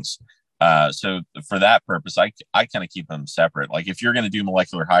oncology things. So for that purpose, I kind of keep them separate. Like if you're going to do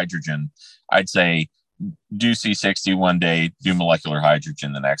molecular hydrogen, I'd say do C60 one day, do molecular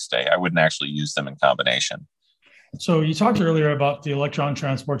hydrogen the next day. I wouldn't actually use them in combination. So you talked earlier about the electron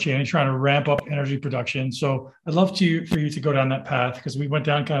transport chain and trying to ramp up energy production. So I'd love for you to go down that path, because we went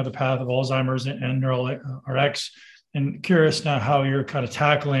down kind of the path of Alzheimer's and neural RX, and curious now how you're kind of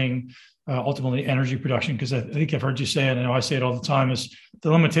tackling ultimately energy production. Because I think I've heard you say it, and I know I say it all the time, is the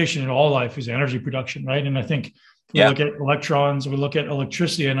limitation in all life is energy production, right? And I think we look at electrons, we look at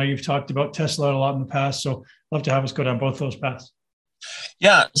electricity. I know you've talked about Tesla a lot in the past, so I'd love to have us go down both those paths.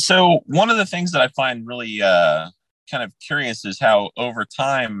 Yeah. So one of the things that I find really kind of curious is how over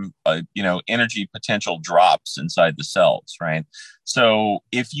time, energy potential drops inside the cells, right? So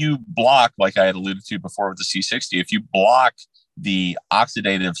if you block, like I had alluded to before with the C60, if you block the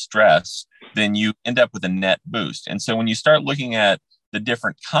oxidative stress, then you end up with a net boost. And so when you start looking at the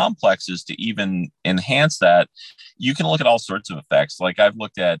different complexes to even enhance that, you can look at all sorts of effects. Like I've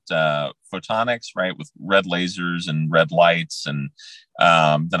looked at photonics, right, with red lasers and red lights, and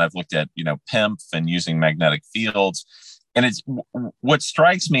then I've looked at PIMF and using magnetic fields. And it's what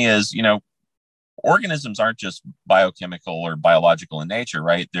strikes me is organisms aren't just biochemical or biological in nature,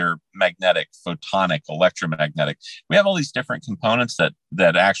 right? They're magnetic, photonic, electromagnetic. We have all these different components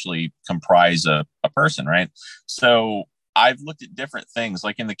that actually comprise a person, right? So I've looked at different things,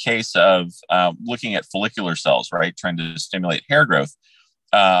 like in the case of looking at follicular cells, right, trying to stimulate hair growth.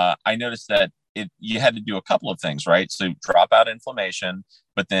 I noticed that you had to do a couple of things, right? So drop out inflammation,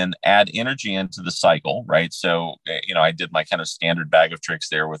 but then add energy into the cycle, right? So I did my kind of standard bag of tricks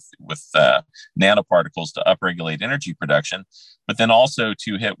there with nanoparticles to upregulate energy production, but then also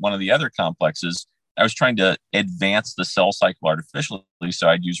to hit one of the other complexes, I was trying to advance the cell cycle artificially. So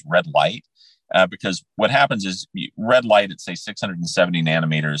I'd use red light. Because what happens is red light at say 670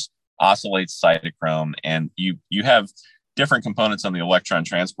 nanometers oscillates cytochrome, and you have different components on the electron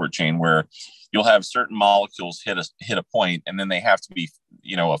transport chain where you'll have certain molecules hit a point, and then they have to be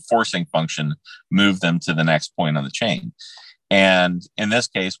a forcing function move them to the next point on the chain. And in this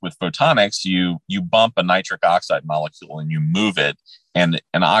case, with photonics, you bump a nitric oxide molecule and you move it, and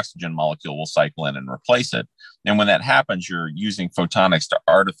an oxygen molecule will cycle in and replace it. And when that happens, you're using photonics to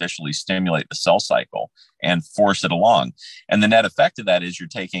artificially stimulate the cell cycle and force it along. And the net effect of that is you're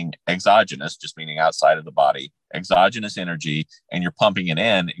taking exogenous, just meaning outside of the body, exogenous energy, and you're pumping it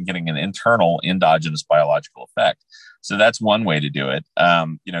in and getting an internal endogenous biological effect. So that's one way to do it.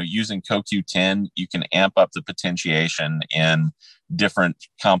 Using CoQ10, you can amp up the potentiation in different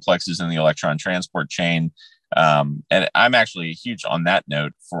complexes in the electron transport chain. And I'm actually huge on that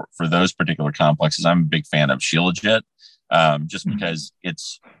note for those particular complexes. I'm a big fan of Shilajit, just because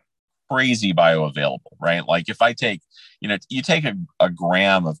it's crazy bioavailable, right? Like if I take, you take a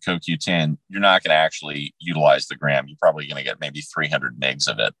gram of CoQ10, you're not going to actually utilize the gram. You're probably going to get maybe 300 mgs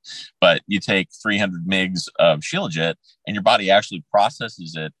of it. But you take 300 mgs of Shilajit and your body actually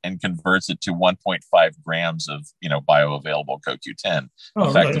processes it and converts it to 1.5 grams of, bioavailable CoQ10.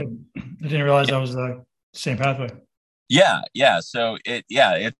 Oh, really? I didn't realize that was the same pathway. Yeah. So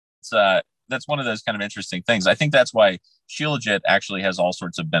that's one of those kind of interesting things. I think that's why Shilajit actually has all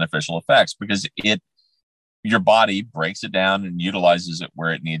sorts of beneficial effects, because your body breaks it down and utilizes it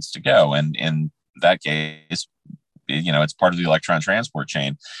where it needs to go. And in that case, it's part of the electron transport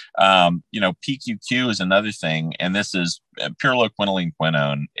chain. PQQ is another thing. And this is pyrroloquinoline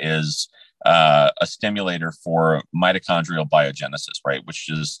quinone is a stimulator for mitochondrial biogenesis, right? Which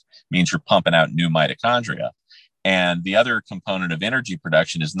just means you're pumping out new mitochondria. And the other component of energy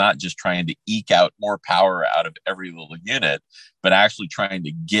production is not just trying to eke out more power out of every little unit, but actually trying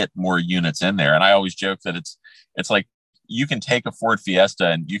to get more units in there. And I always joke that it's like you can take a Ford Fiesta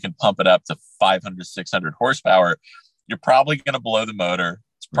and you can pump it up to 500, 600 horsepower. You're probably going to blow the motor.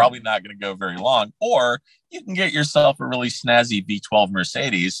 It's probably not going to go very long. Or you can get yourself a really snazzy V12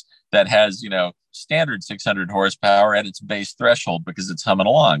 Mercedes that has, standard 600 horsepower at its base threshold because it's humming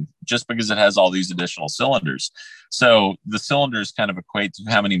along, just because it has all these additional cylinders. So the cylinders kind of equate to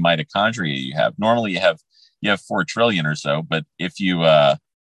how many mitochondria you have. Normally you have 4 trillion or so, but if you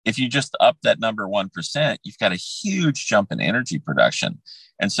just up that number 1%, you've got a huge jump in energy production.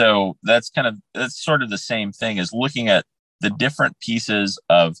 And so that's sort of the same thing as looking at the different pieces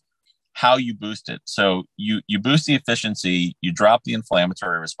of how you boost it. So you boost the efficiency, you drop the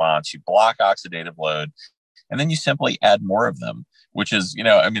inflammatory response, you block oxidative load, and then you simply add more of them, which is,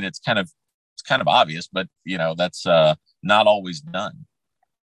 it's kind of obvious, but that's not always done.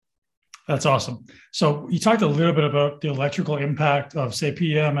 That's awesome. So you talked a little bit about the electrical impact of, say,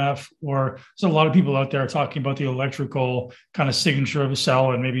 PEMF, or there's a lot of people out there talking about the electrical kind of signature of a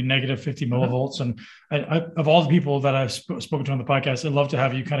cell and maybe negative 50 millivolts. And of all the people that I've spoken to on the podcast, I'd love to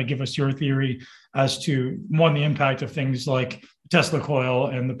have you kind of give us your theory as to, one, the impact of things like Tesla coil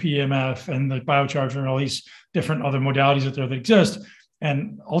and the PEMF and the biocharger and all these different other modalities out there that exist,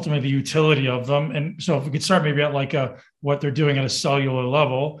 and ultimately the utility of them. And so if we could start maybe at like what they're doing at a cellular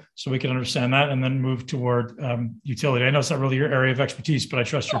level, so we can understand that, and then move toward utility. I know it's not really your area of expertise, but I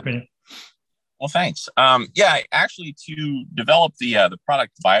trust your opinion. Well, thanks. Yeah, actually, to develop the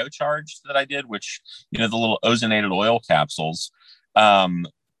product Biocharge that I did, which, the little ozonated oil capsules,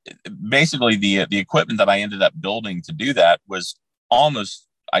 basically the equipment that I ended up building to do that was almost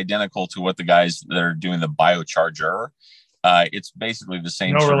identical to what the guys that are doing the Biocharger. It's basically the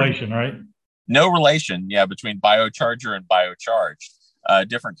same. No relation, right? No relation, yeah, between Biocharger and Biocharged,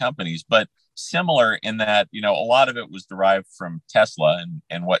 different companies, but similar in that, a lot of it was derived from Tesla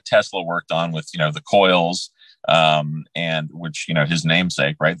and what Tesla worked on with, the coils, and which, his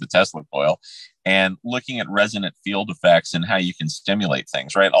namesake, right, the Tesla coil, and looking at resonant field effects and how you can stimulate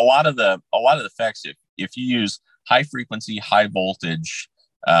things, right? A lot of the effects, if you use high frequency, high voltage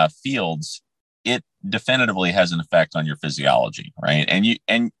fields, it definitively has an effect on your physiology, right?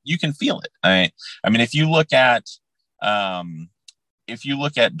 And you can feel it. I mean, if you look at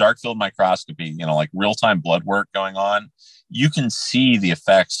dark field microscopy, like real time blood work going on, you can see the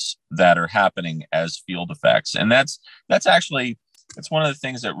effects that are happening as field effects, and that's one of the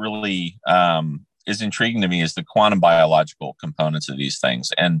things that really is intriguing to me, is the quantum biological components of these things.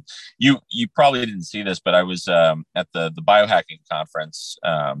 And you probably didn't see this, but I was at the biohacking conference,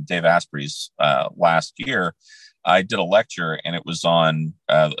 Dave Asprey's last year. I did a lecture, and it was on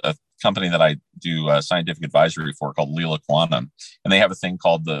a company that I do scientific advisory for called Lila Quantum, and they have a thing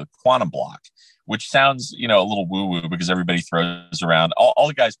called the quantum block, which sounds a little woo woo because everybody throws around, all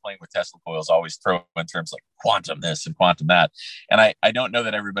the guys playing with Tesla coils always throw in terms like quantum this and quantum that, and I don't know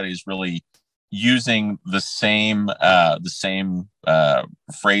that everybody's really using the same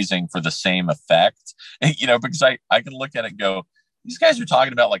phrasing for the same effect, because I can look at it and go, these guys are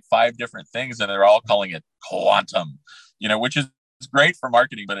talking about like 5 different things and they're all calling it quantum, which is great for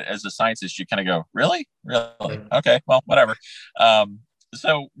marketing, but as a scientist, you kind of go, really? Okay, well, whatever.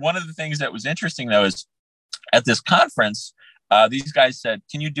 So one of the things that was interesting though is at this conference, these guys said,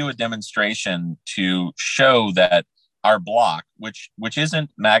 can you do a demonstration to show that our block, which isn't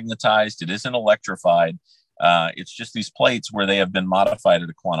magnetized, it isn't electrified, it's just these plates where they have been modified at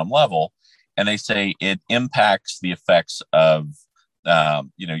a quantum level, and they say it impacts the effects of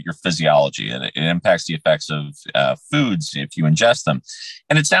your physiology, and it impacts the effects of foods if you ingest them.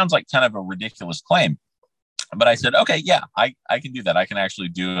 And it sounds like kind of a ridiculous claim, but I said, okay, yeah, I can do that. I can actually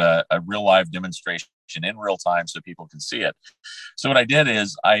do a real live demonstration in real time so people can see it. So what I did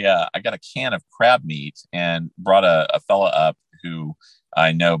is I got a can of crab meat and brought a fella up who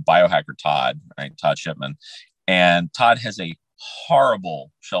I know, biohacker Todd, right? Todd Shipman. And Todd has a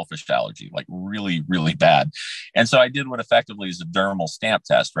horrible shellfish allergy, like really, really bad. And so I did what effectively is a dermal stamp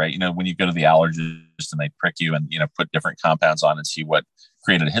test, right? When you go to the allergist and they prick you and, put different compounds on and see what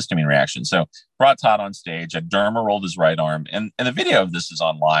created a histamine reaction. So brought Todd on stage, I derma rolled his right arm, and the video of this is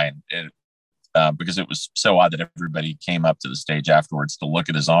online. Because it was so odd that everybody came up to the stage afterwards to look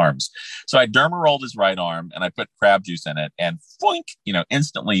at his arms. So I derma rolled his right arm and I put crab juice in it, and foink,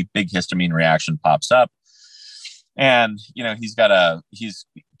 instantly big histamine reaction pops up. And, he's kind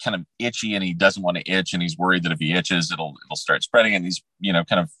of itchy and he doesn't want to itch. And he's worried that if he itches, it'll start spreading. And he's, kind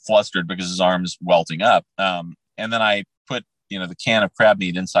of flustered because his arm's welting up. And then I put, the can of crab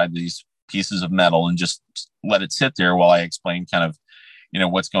meat inside these pieces of metal and just let it sit there while I explain kind of,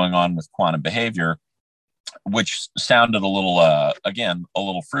 what's going on with quantum behavior, which sounded a little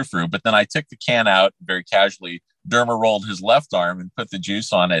frou-frou. But then I took the can out, very casually derma rolled his left arm and put the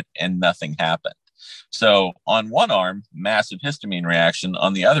juice on it, and nothing happened. So on one arm, massive histamine reaction.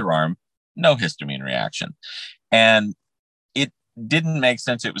 On the other arm, no histamine reaction. And it didn't make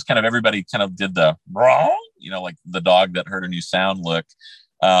sense. It was kind of, everybody kind of did the wrong, like the dog that heard a new sound look,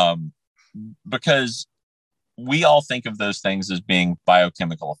 because we all think of those things as being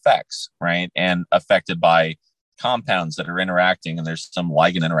biochemical effects, right? And affected by compounds that are interacting, and there's some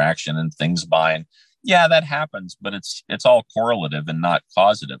ligand interaction and things bind. Yeah, that happens, but it's all correlative and not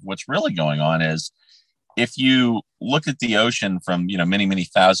causative. What's really going on is, if you look at the ocean from, many, many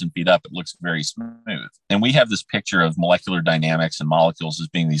thousand feet up, it looks very smooth. And we have this picture of molecular dynamics and molecules as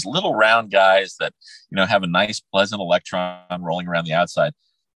being these little round guys that, have a nice, pleasant electron rolling around the outside.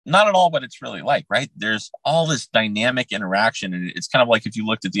 not at all what it's really like, right? There's all this dynamic interaction. And it's kind of like if you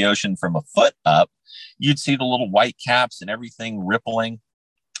looked at the ocean from a foot up, you'd see the little white caps and everything rippling.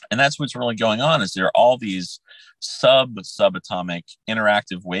 And that's what's really going on is there are all these subatomic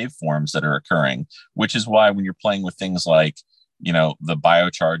interactive waveforms that are occurring, which is why when you're playing with things like, the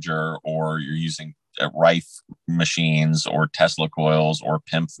biocharger, or you're using Rife machines or Tesla coils or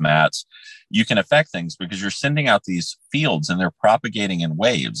PIMF mats, you can affect things because you're sending out these fields and they're propagating in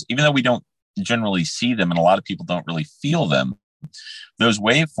waves. Even though we don't generally see them and a lot of people don't really feel them, those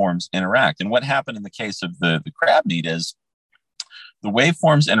waveforms interact. And what happened in the case of the crab meat is the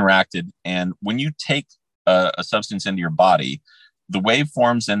waveforms interacted. And when you take a substance into your body, the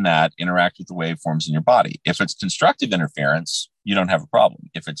waveforms in that interact with the waveforms in your body. If it's constructive interference, you don't have a problem.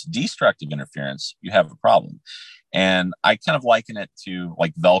 If it's destructive interference, you have a problem. And I kind of liken it to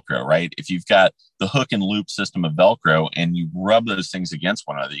like Velcro, right? If you've got the hook and loop system of Velcro and you rub those things against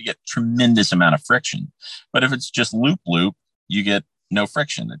one another, you get tremendous amount of friction. But if it's just loop, you get no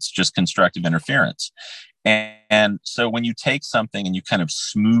friction. It's just constructive interference. And so when you take something and you kind of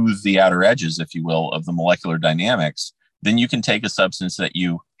smooth the outer edges, if you will, of the molecular dynamics, then you can take a substance that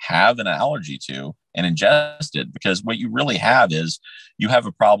you have an allergy to and ingest it, because what you really have is you have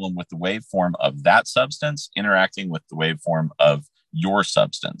a problem with the waveform of that substance interacting with the waveform of your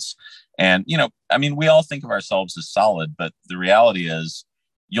substance. And, we all think of ourselves as solid, but the reality is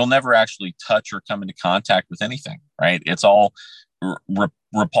you'll never actually touch or come into contact with anything, right? It's all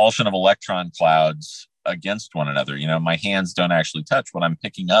repulsion of electron clouds against one another. My hands don't actually touch. What I'm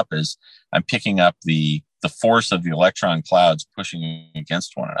picking up is I'm picking up the force of the electron clouds pushing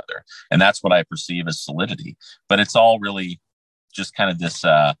against one another. And that's what I perceive as solidity. But it's all really just kind of this,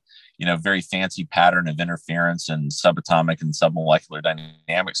 very fancy pattern of interference and subatomic and submolecular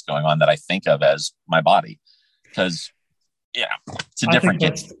dynamics going on that I think of as my body. Because, it's a different game.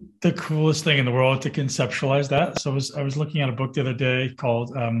 That's the coolest thing in the world to conceptualize that. So I was looking at a book the other day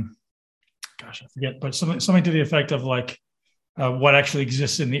called, I forget, but something to the effect of like, what actually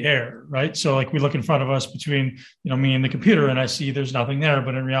exists in the air, right? So like we look in front of us between, me and the computer, and I see there's nothing there,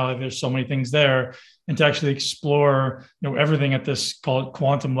 but in reality, there's so many things there. And to actually explore, everything at this, call it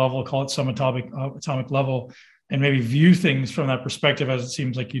quantum level, call it some atomic level, and maybe view things from that perspective, as it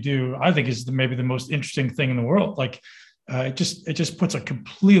seems like you do, I think is maybe the most interesting thing in the world. Like it just puts a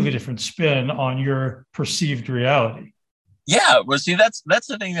completely different spin on your perceived reality. Yeah, well, see, that's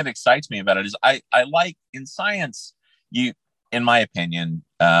the thing that excites me about it is I like in science, in my opinion,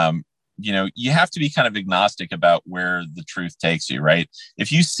 you have to be kind of agnostic about where the truth takes you, right?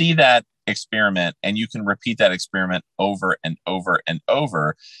 If you see that experiment and you can repeat that experiment over and over and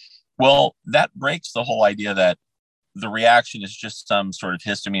over, well, that breaks the whole idea that the reaction is just some sort of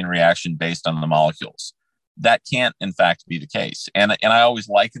histamine reaction based on the molecules. That can't, in fact, be the case. And I always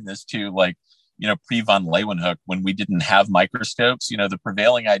liken this to like, pre von Leeuwenhoek, when we didn't have microscopes, the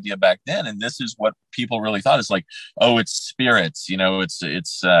prevailing idea back then, and this is what people really thought, is like, oh, it's spirits,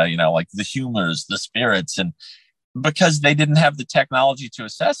 it's like the humors, the spirits. And because they didn't have the technology to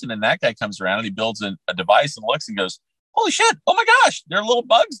assess it, and that guy comes around and he builds a device and looks and goes, holy shit, oh my gosh, there are little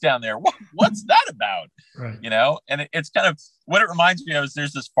bugs down there. What's that about? Right. And it's kind of what it reminds me of is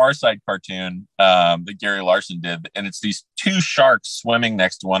there's this Far Side cartoon that Gary Larson did, and it's these two sharks swimming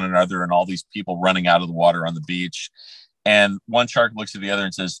next to one another and all these people running out of the water on the beach. And one shark looks at the other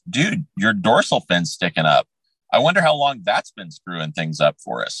and says, dude, your dorsal fin's sticking up. I wonder how long that's been screwing things up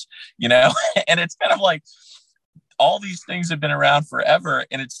for us, And it's kind of like, all these things have been around forever,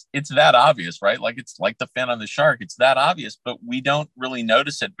 and it's that obvious, right? Like it's like the fin on the shark. It's that obvious, but we don't really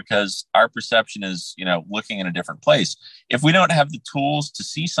notice it because our perception is, looking in a different place. If we don't have the tools to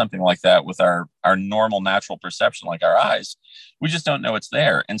see something like that with our normal natural perception, like our eyes, we just don't know it's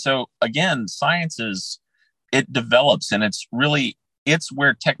there. And so again, science it develops, and it's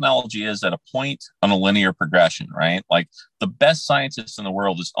where technology is at a point on a linear progression, right? Like the best scientist in the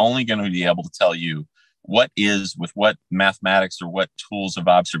world is only going to be able to tell you what is with what mathematics or what tools of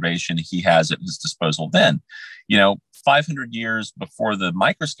observation he has at his disposal. Then, 500 years before the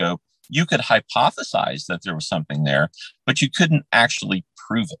microscope, you could hypothesize that there was something there, but you couldn't actually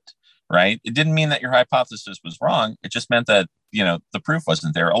prove it, right? It didn't mean that your hypothesis was wrong. It just meant that, the proof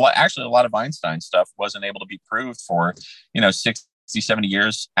wasn't there. A lot of Einstein stuff wasn't able to be proved for, 60, 70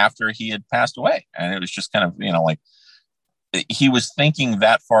 years after he had passed away. And it was just kind of, like, he was thinking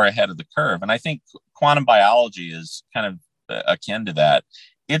that far ahead of the curve. And I think quantum biology is kind of akin to that.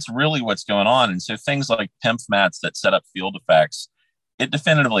 It's really what's going on. And so things like PIMF mats that set up field effects, it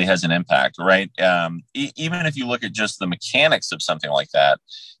definitively has an impact, right? Even if you look at just the mechanics of something like that,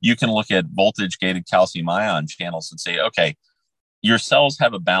 you can look at voltage gated calcium ion channels and say, okay, your cells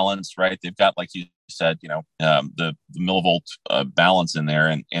have a balance, right? They've got, like you said, the millivolt balance in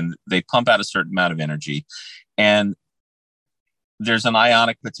there, and they pump out a certain amount of energy. And there's an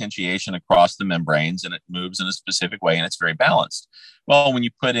ionic potentiation across the membranes, and it moves in a specific way, and it's very balanced. Well, when you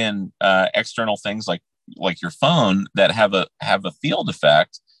put in external things like your phone that have a field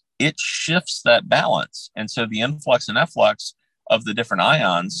effect, it shifts that balance. And so the influx and efflux of the different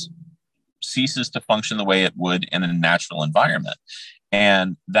ions ceases to function the way it would in a natural environment.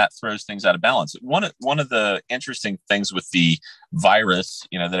 And that throws things out of balance. One of the interesting things with the virus,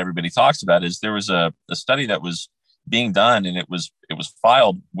 that everybody talks about, is there was a study that was being done, and it was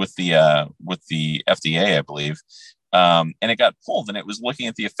filed with the FDA, I believe, and it got pulled, and it was looking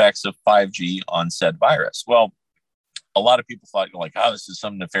at the effects of 5G on said virus. Well, a lot of people thought, like, oh, this is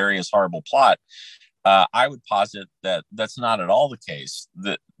some nefarious, horrible plot. I would posit that that's not at all the case.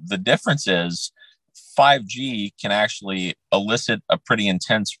 The difference is 5G can actually elicit a pretty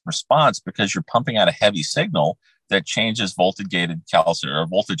intense response because you're pumping out a heavy signal that changes voltage-gated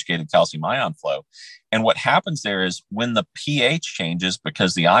calcium ion flow. And what happens there is when the pH changes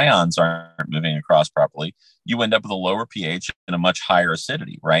because the ions aren't moving across properly, you end up with a lower pH and a much higher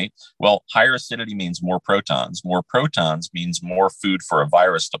acidity, right? Well, higher acidity means more protons. More protons means more food for a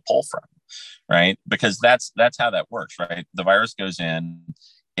virus to pull from, right? Because that's how that works, right? The virus goes in,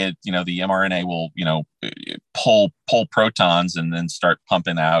 the mRNA will, pull protons and then start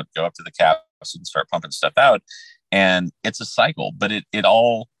pumping out, go up to the capsid and start pumping stuff out. And it's a cycle, but it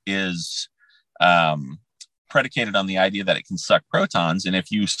all is predicated on the idea that it can suck protons. And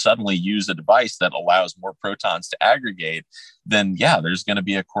if you suddenly use a device that allows more protons to aggregate, then yeah, there's going to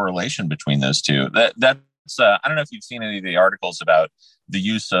be a correlation between those two. That's I don't know if you've seen any of the articles about the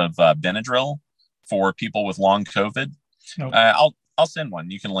use of Benadryl for people with long COVID. Nope. I'll send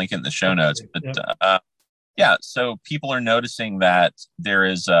one. You can link it in the show notes. But yeah, so people are noticing that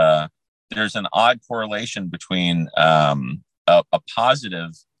there's an odd correlation between a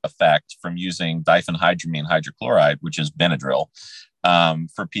positive effect from using diphenhydramine hydrochloride, which is Benadryl,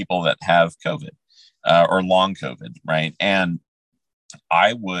 for people that have COVID or long COVID, right? And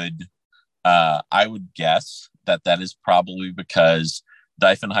I would guess that is probably because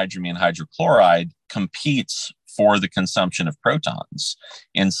diphenhydramine hydrochloride competes for the consumption of protons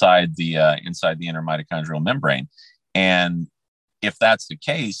inside the inner mitochondrial membrane. And if that's the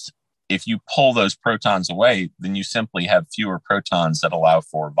case, if you pull those protons away, then you simply have fewer protons that allow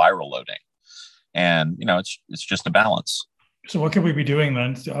for viral loading. And, it's just a balance. So what could we be doing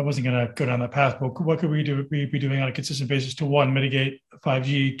then? I wasn't going to go down that path, but what could we be doing on a consistent basis to, one, mitigate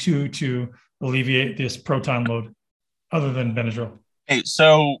 5G, two, to alleviate this proton load other than Benadryl? Hey,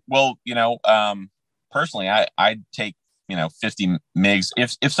 so, well, personally, I'd take, 50 mgs.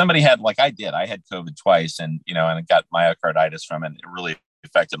 If somebody had, like I had COVID twice and I got myocarditis from it, and it really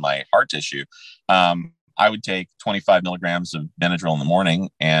affected my heart tissue. I would take 25 milligrams of Benadryl in the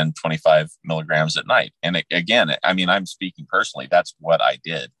morning and 25 milligrams at night. And again, I'm speaking personally. That's what I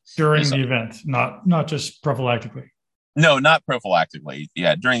did during the event, not just prophylactically. No, not prophylactically.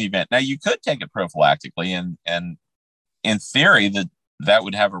 Yeah, during the event. Now you could take it prophylactically, and in theory that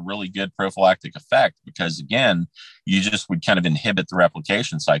would have a really good prophylactic effect, because again, you just would kind of inhibit the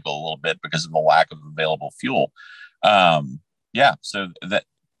replication cycle a little bit because of the lack of available fuel. Yeah, so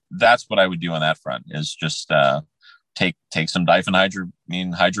that's what I would do on that front, is just take some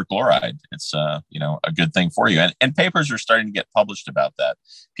diphenhydramine hydrochloride. It's a good thing for you, and papers are starting to get published about that.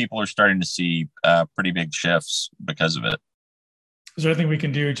 People are starting to see pretty big shifts because of it. Is there anything we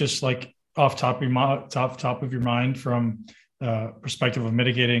can do, just like off top of your mind, from perspective of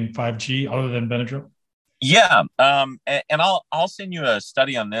mitigating 5G other than Benadryl? Yeah, and I'll send you a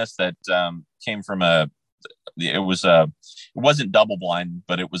study on this that came from it wasn't double blind,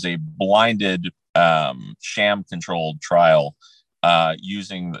 but it was a blinded sham controlled trial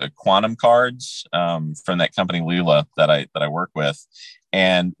using the quantum cards from that company Lila that I work with.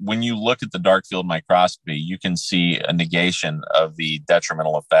 And when you look at the dark field microscopy, you can see a negation of the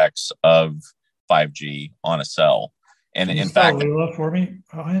detrimental effects of 5G on a cell. And in fact, Lila for me,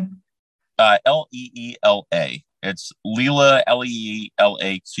 Ryan? Leela. It's Leela,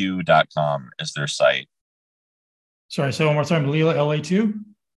 LEELAQ.com is their site. Sorry, say one more time. Leela, LA2?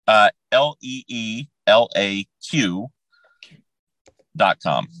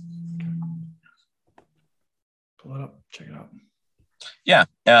 LEELAQ.com. Pull it up, check it out. Yeah.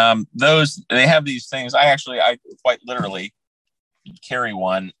 They have these things. I quite literally carry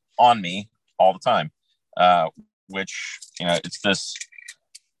one on me all the time, which, it's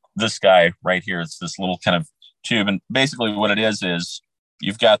this guy right here. It's this little kind of tube. And basically what it is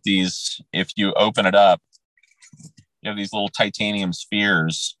you've got these, if you open it up, these little titanium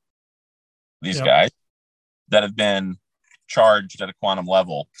spheres, these Yep. guys that have been charged at a quantum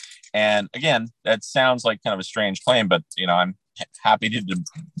level. And again, that sounds like kind of a strange claim, but I'm happy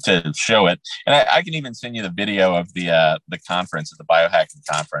to show it. And I can even send you the video of the conference, at the biohacking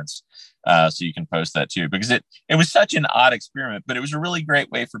conference, so you can post that too, because it was such an odd experiment, but it was a really great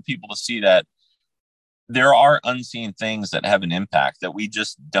way for people to see that there are unseen things that have an impact that we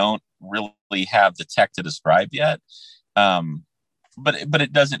just don't really have the tech to describe yet. But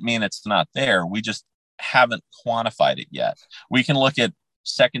it doesn't mean it's not there. We just haven't quantified it yet. We can look at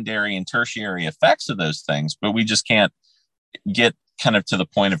secondary and tertiary effects of those things, but we just can't get kind of to the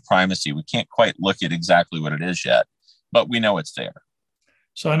point of primacy. We can't quite look at exactly what it is yet, but we know it's there.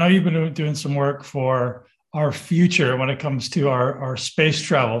 So I know you've been doing some work for our future when it comes to our space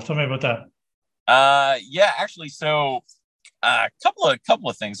travel. Tell me about that. Yeah, actually, so a couple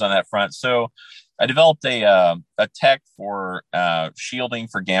of things on that front. So I developed a tech for shielding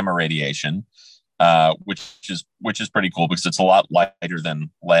for gamma radiation, which is pretty cool because it's a lot lighter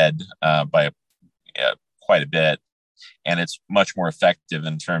than lead by quite a bit, and it's much more effective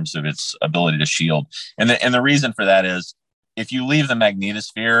in terms of its ability to shield. And the reason for that is, if you leave the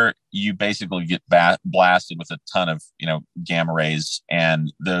magnetosphere, you basically get blasted with a ton of gamma rays,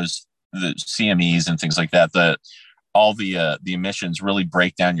 and the CMEs and things like that. All the emissions really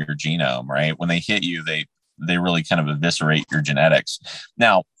break down your genome, right? When they hit you, they really kind of eviscerate your genetics.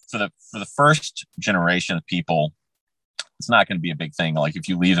 Now, for the first generation of people, it's not going to be a big thing. Like if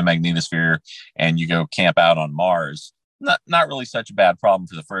you leave the magnetosphere and you go camp out on Mars, not really such a bad problem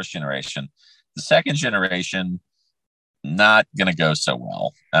for the first generation. The second generation, not going to go so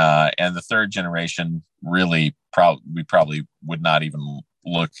well. And the third generation, really, we probably would not even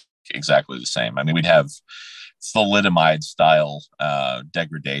look exactly the same. I mean, we'd have thalidomide style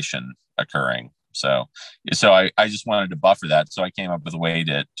degradation occurring. So I just wanted to buffer that. So I came up with a way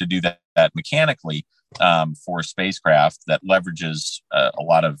to do that mechanically for spacecraft that leverages a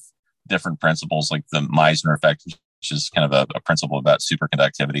lot of different principles, like the Meissner effect, which is kind of a principle about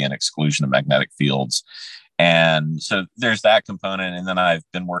superconductivity and exclusion of magnetic fields. And so there's that component. And then I've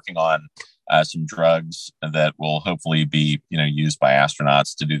been working on some drugs that will hopefully be used by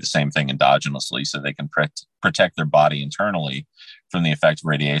astronauts to do the same thing endogenously, so they can protect their body internally from the effects of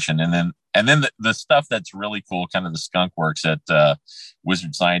radiation. And then the stuff that's really cool, kind of the skunk works at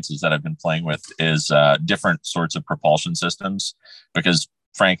Wizard Sciences that I've been playing with, is different sorts of propulsion systems, because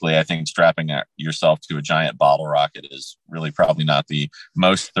frankly, I think strapping yourself to a giant bottle rocket is really probably not the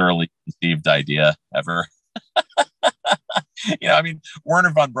most thoroughly conceived idea ever. I mean,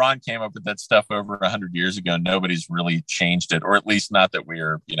 Werner von Braun came up with that stuff over 100 years ago. Nobody's really changed it, or at least not that we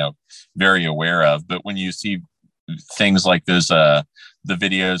are, very aware of. But when you see things like those, the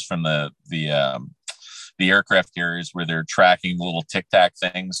videos from the aircraft carriers where they're tracking little tic tac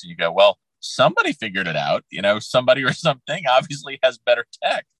things, and you go, well, somebody figured it out. Somebody or something obviously has better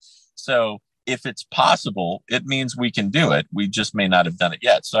tech. So if it's possible, it means we can do it. We just may not have done it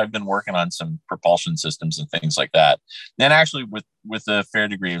yet. So I've been working on some propulsion systems and things like that, and actually with a fair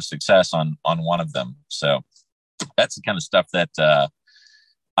degree of success on one of them. So that's the kind of stuff that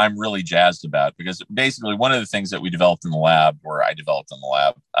I'm really jazzed about, because basically one of the things that we developed in the lab, or I developed in the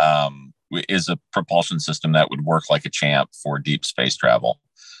lab, is a propulsion system that would work like a champ for deep space travel.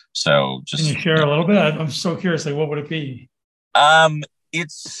 So just, can you share a little bit? I'm so curious. Like, what would it be?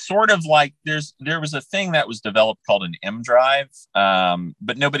 It's sort of like there was a thing that was developed called an M drive,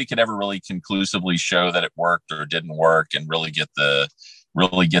 but nobody could ever really conclusively show that it worked or didn't work, and really get the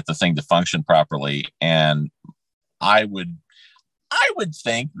thing to function properly. And I would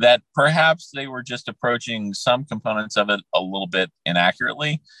think that perhaps they were just approaching some components of it a little bit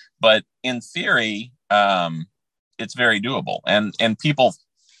inaccurately, but in theory, it's very doable. And people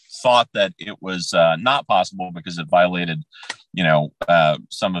thought that it was not possible because it violated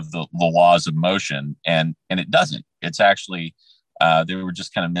some of the laws of motion, and it doesn't. It's actually they were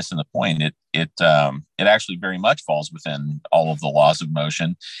just kind of missing the point. It actually very much falls within all of the laws of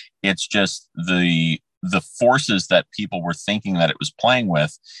motion. It's just the forces that people were thinking that it was playing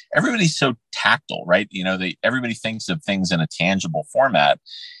with. Everybody's so tactile, right? Everybody thinks of things in a tangible format,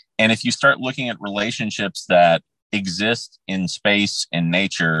 and if you start looking at relationships that exist in space and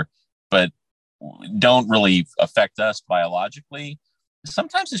nature, but don't really affect us biologically,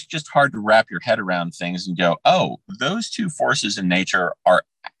 sometimes it's just hard to wrap your head around things and go, oh, those two forces in nature are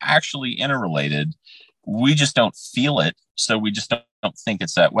actually interrelated. We just don't feel it, so we just don't think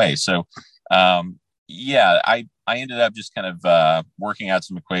it's that way. So I ended up just kind of working out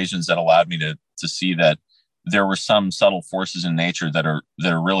some equations that allowed me to see that there were some subtle forces in nature that are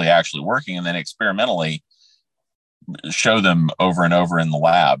really actually working. And then experimentally, show them over and over in the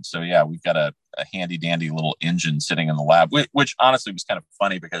lab. So yeah, we've got a handy dandy little engine sitting in the lab, which honestly was kind of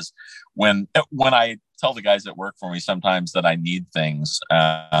funny because when I tell the guys that work for me sometimes that I need things, they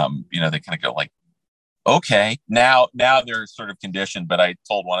kind of go like, okay, now they're sort of conditioned. But I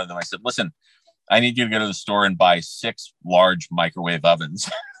told one of them, I said, listen, I need you to go to the store and buy 6 large microwave ovens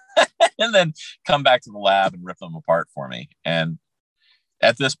and then come back to the lab and rip them apart for me. And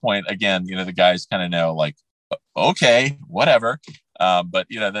at this point, again, the guys kind of know like, okay, whatever. But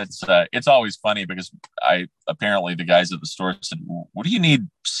that's it's always funny because apparently the guys at the store said, what do you need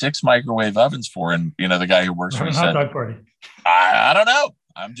 6 microwave ovens for? And the guy who works for me said, I don't know.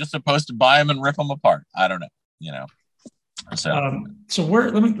 I'm just supposed to buy them and rip them apart. I don't know. So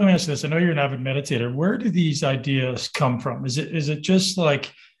let me ask you this. I know you're an avid meditator. Where do these ideas come from? Is it just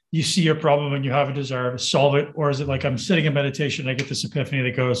like you see a problem and you have a desire to solve it, or is it like I'm sitting in meditation and I get this epiphany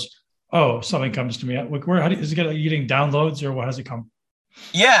that goes, oh, something comes to me? Like is it getting downloads, or what has it come?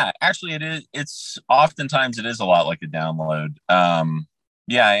 Yeah, actually, it is. It's oftentimes it is a lot like a download. And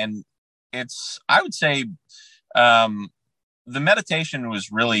I would say, the meditation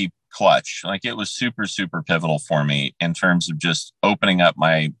was really clutch. Like it was super, super pivotal for me in terms of just opening up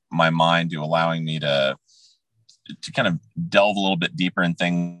my mind to allowing me to kind of delve a little bit deeper in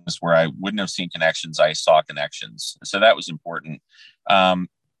things where I wouldn't have seen connections. I saw connections. So that was important. I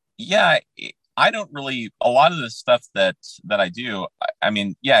don't really, a lot of the stuff that I do, I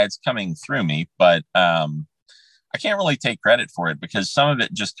mean, yeah, it's coming through me, but I can't really take credit for it because some of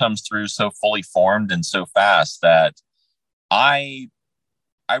it just comes through so fully formed and so fast that I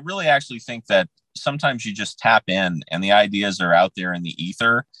really actually think that sometimes you just tap in and the ideas are out there in the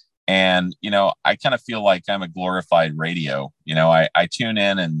ether. And, I kind of feel like I'm a glorified radio. I tune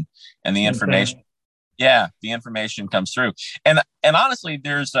in and the information, the information comes through. And honestly,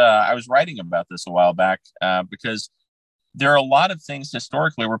 there's, I was writing about this a while back because there are a lot of things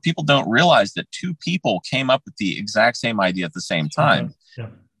historically where people don't realize that 2 people came up with the exact same idea at the same time. Yeah.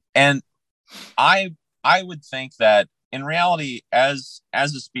 And I would think that in reality, as a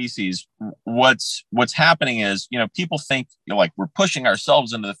species, what's happening is, people think like we're pushing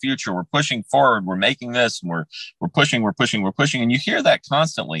ourselves into the future, we're pushing forward, we're making this, and we're pushing, and you hear that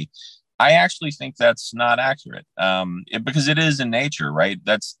constantly. I actually think that's not accurate, because it is in nature, right?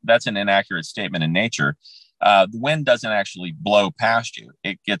 That's an inaccurate statement in nature. The wind doesn't actually blow past you;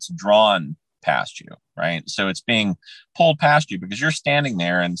 it gets drawn past you, right? So it's being pulled past you because you're standing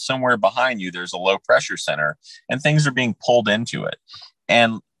there and somewhere behind you there's a low pressure center and things are being pulled into it.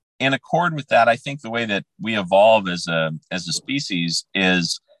 And in accord with that, I think the way that we evolve as a species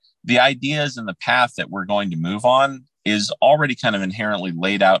is the ideas and the path that we're going to move on is already kind of inherently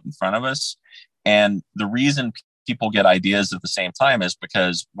laid out in front of us. And the reason people get ideas at the same time is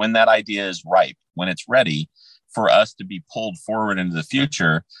because when that idea is ripe, when it's ready for us to be pulled forward into the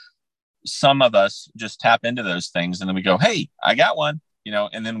future, some of us just tap into those things and then we go, hey, I got one,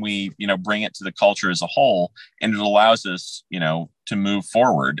 and then we, bring it to the culture as a whole. And it allows us, to move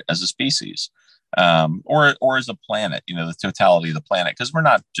forward as a species, or as a planet, the totality of the planet, because we're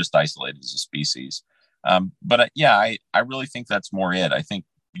not just isolated as a species. But I really think that's more it. I think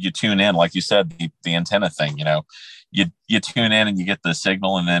you tune in, like you said, the antenna thing, you tune in and you get the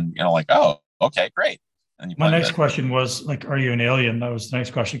signal and then, like, oh, okay, great. My next question was like, are you an alien? That was the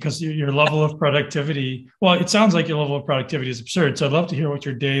next question, because your level of productivity, well, it sounds like your level of productivity is absurd. So I'd love to hear what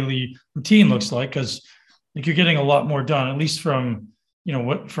your daily routine looks like, because like you're getting a lot more done, at least from,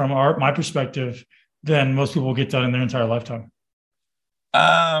 my perspective, than most people get done in their entire lifetime.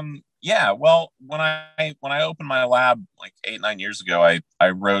 Yeah, well, when I opened my lab like 8-9 years ago, I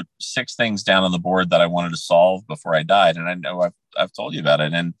wrote 6 things down on the board that I wanted to solve before I died. And I know I've told you about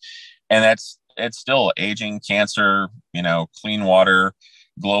it. And it's still aging, cancer, clean water,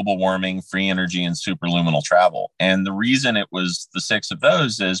 global warming, free energy, and superluminal travel. And the reason it was the 6 of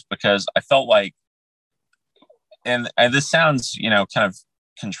those is because I felt like, and this sounds, kind of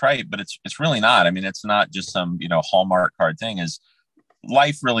contrite, but it's really not. I mean, it's not just some, Hallmark card thing. Is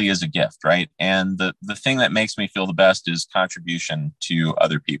life really is a gift, right? And the thing that makes me feel the best is contribution to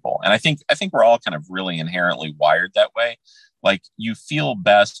other people. And I think we're all kind of really inherently wired that way. Like you feel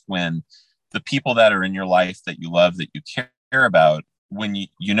best when the people that are in your life that you love, that you care about, when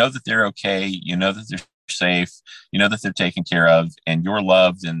you know that they're okay, you know that they're safe, you know that they're taken care of, and you're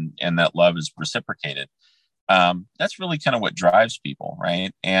loved, and that love is reciprocated. That's really kind of what drives people,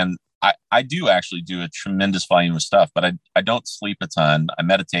 right? And I do actually do a tremendous volume of stuff, but I don't sleep a ton. I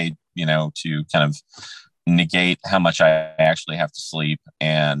meditate, to kind of negate how much I actually have to sleep.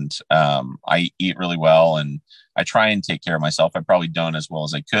 And I eat really well, and I try and take care of myself. I probably don't as well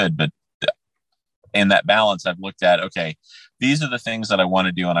as I could, but in that balance, I've looked at, okay, these are the things that I want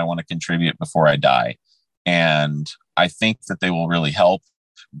to do and I want to contribute before I die. And I think that they will really help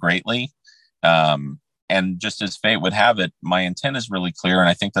greatly. And just as fate would have it, my intent is really clear. And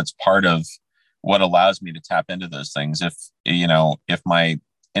I think that's part of what allows me to tap into those things. If my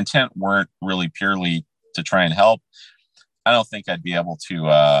intent weren't really purely to try and help, I don't think I'd be able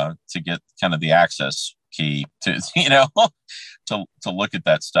to get kind of the access key to, to look at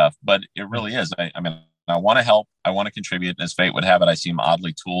that stuff. But it really is. I mean, I want to help. I want to contribute. As fate would have it, I seem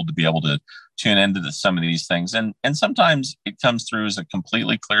oddly tooled to be able to tune into some of these things. And sometimes it comes through as a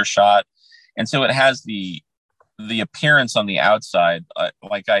completely clear shot. And so it has the appearance on the outside.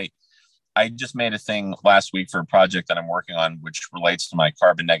 I just made a thing last week for a project that I'm working on, which relates to my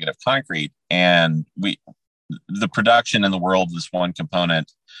carbon negative concrete. And the production in the world of this one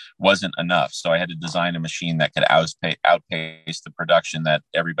component wasn't enough. So I had to design a machine that could outpace the production that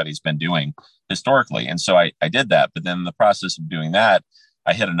everybody's been doing historically. And so I did that. But then in the process of doing that,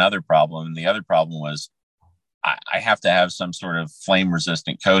 I hit another problem. And the other problem was I have to have some sort of flame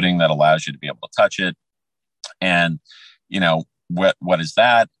resistant coating that allows you to be able to touch it. And, what is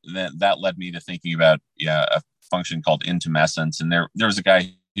that? Then that led me to thinking about a function called intumescence. And there was a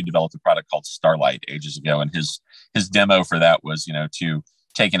guy who developed a product called Starlight ages ago. And his demo for that was, to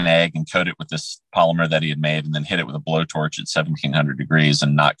take an egg and coat it with this polymer that he had made and then hit it with a blowtorch at 1700 degrees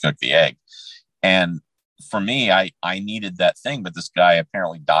and not cook the egg. And for me, I needed that thing, but this guy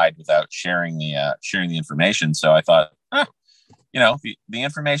apparently died without sharing the information. So I thought, the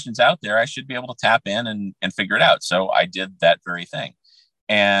information's out there. I should be able to tap in and figure it out. So I did that very thing.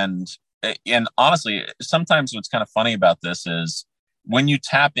 And honestly, sometimes what's kind of funny about this is when you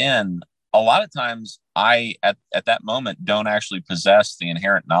tap in, a lot of times I, at that moment, don't actually possess the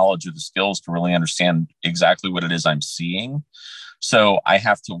inherent knowledge or the skills to really understand exactly what it is I'm seeing. So I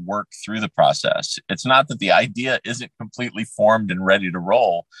have to work through the process. It's not that the idea isn't completely formed and ready to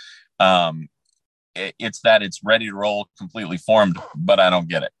roll. It's that it's ready to roll, completely formed, but I don't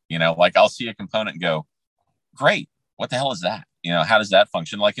get it. Like I'll see a component and go, great, what the hell is that? How does that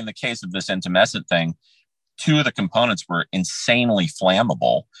function? Like in the case of this intumescent thing, two of the components were insanely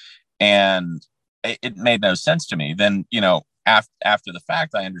flammable and it made no sense to me. Then, after the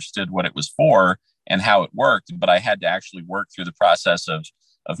fact, I understood what it was for and how it worked, but I had to actually work through the process of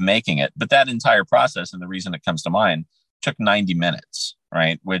making it. But that entire process, and the reason it comes to mind, took 90 minutes,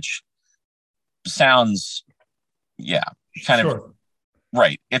 right? Which sounds, kind sure. of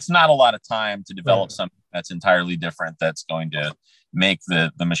right. It's not a lot of time to develop something that's entirely different, that's going to make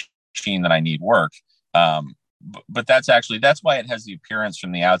the machine that I need work. But that's why it has the appearance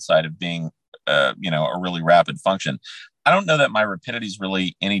from the outside of being, a really rapid function. I don't know that my rapidity is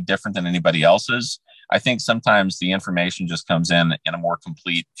really any different than anybody else's. I think sometimes the information just comes in a more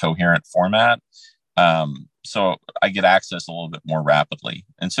complete, coherent format. So I get access a little bit more rapidly.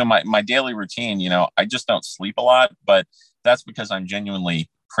 And so my daily routine, I just don't sleep a lot, but that's because I'm genuinely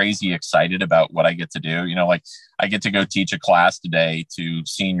crazy excited about what I get to do. Like I get to go teach a class today to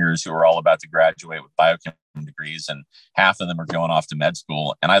seniors who are all about to graduate with biochem degrees, and half of them are going off to med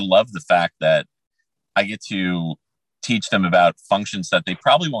school. And I love the fact that I get to teach them about functions that they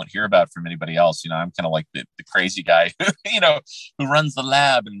probably won't hear about from anybody else. I'm kind of like the crazy guy, who runs the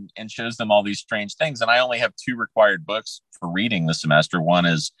lab and shows them all these strange things. And I only have 2 required books for reading this semester. One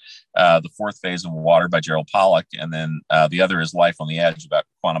is The Fourth Phase of Water by Gerald Pollack. And then the other is Life on the Edge about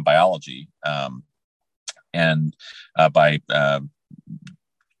quantum biology and by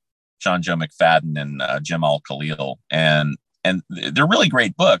John Joe McFadden and Jim Al-Khalil. And they're really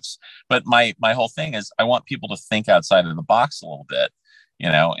great books, but my whole thing is I want people to think outside of the box a little bit,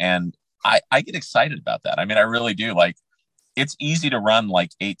 and I get excited about that. I mean, I really do. Like, it's easy to run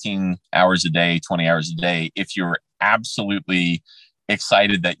like 18 hours a day, 20 hours a day, if you're absolutely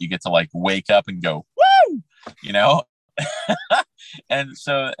excited that you get to like wake up and go, woo, and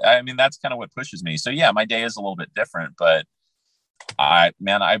so, I mean, that's kind of what pushes me. So yeah, my day is a little bit different, but I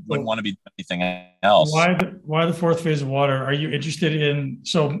wouldn't want to be doing anything else. Why the fourth phase of water? Are you interested in?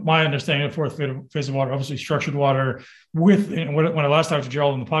 So my understanding of fourth phase of water, obviously structured water. When I last talked to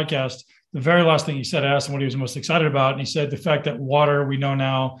Gerald on the podcast, the very last thing he said, I asked him what he was most excited about, and he said the fact that water, we know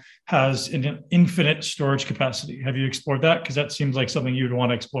now, has an infinite storage capacity. Have you explored that? Because that seems like something you'd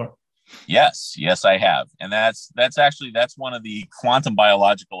want to explore. Yes, I have, and that's one of the quantum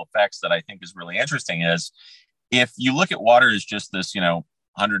biological effects that I think is really interesting. Is if you look at water as just this,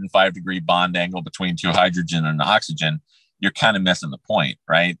 105-degree bond angle between 2 hydrogen and oxygen, you're kind of missing the point,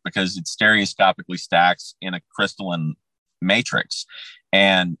 right? Because it stereoscopically stacks in a crystalline matrix,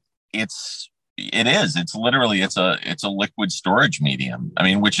 and it's literally a liquid storage medium. I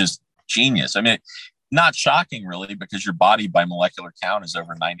mean, which is genius. I mean, not shocking really, because your body by molecular count is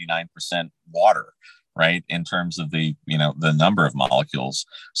over 99% water, right? In terms of the, the number of molecules.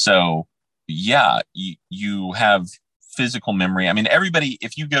 So yeah, you have physical memory. I mean, everybody,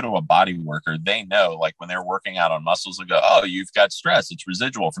 if you go to a body worker, they know, like when they're working out on muscles, they go, oh, you've got stress. It's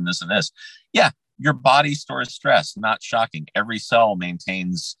residual from this and this. Yeah. Your body stores stress, not shocking. Every cell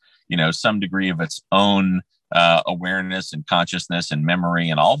maintains, some degree of its own awareness and consciousness and memory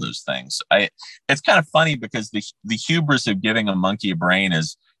and all those things. It's kind of funny because the hubris of giving a monkey a brain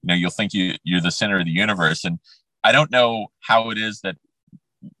is, you'll think you're the center of the universe. And I don't know how it is that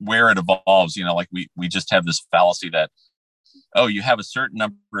where it evolves, like we just have this fallacy that, oh, you have a certain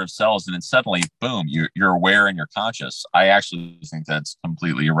number of cells and then suddenly, boom, you're aware and you're conscious. I actually think that's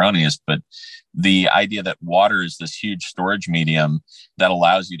completely erroneous. But the idea that water is this huge storage medium that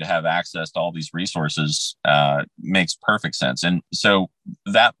allows you to have access to all these resources makes perfect sense. And so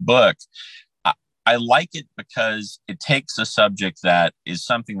that book, I like it because it takes a subject that is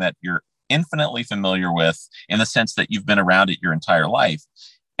something that you're infinitely familiar with in the sense that you've been around it your entire life.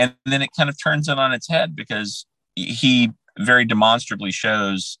 And then it kind of turns it on its head because he very demonstrably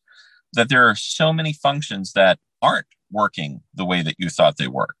shows that there are so many functions that aren't working the way that you thought they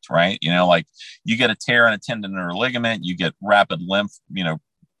worked, right? Like you get a tear in a tendon or a ligament, you get rapid lymph,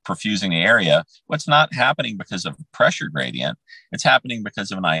 perfusing the area. What's not happening because of pressure gradient, it's happening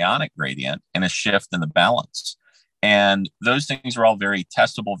because of an ionic gradient and a shift in the balance. And those things are all very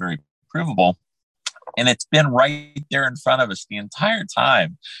testable, very provable. And it's been right there in front of us the entire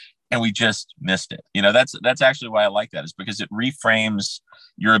time. And we just missed it. That's actually why I like that, is because it reframes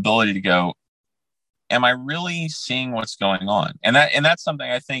your ability to go, am I really seeing what's going on? And that's something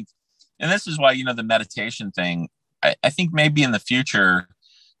I think, and this is why, the meditation thing, I think maybe in the future,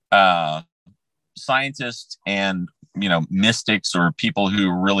 scientists and, mystics or people who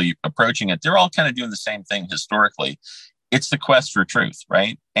are really approaching it, they're all kind of doing the same thing historically. It's the quest for truth,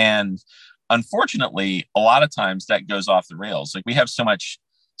 right? And unfortunately, a lot of times that goes off the rails. Like we have so much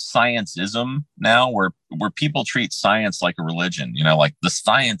scienceism now where people treat science like a religion, like the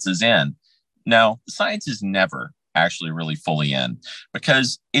science is in. No, the science is never actually really fully in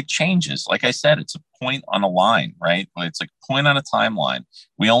because it changes. Like I said, it's a point on a line, right? It's a point on a timeline.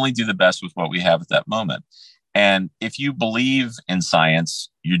 We only do the best with what we have at that moment. And if you believe in science,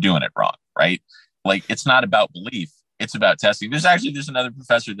 you're doing it wrong, right? Like it's not about belief. It's about testing. There's another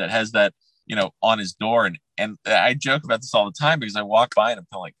professor that has that, on his door. And I joke about this all the time because I walk by and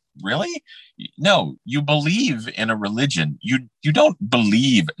I'm like, really? No, you believe in a religion. You don't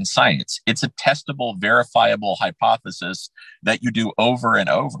believe in science. It's a testable, verifiable hypothesis that you do over and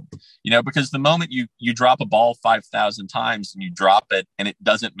over, because the moment you drop a ball 5,000 times and you drop it and it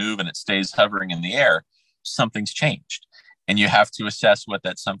doesn't move and it stays hovering in the air, something's changed. And you have to assess what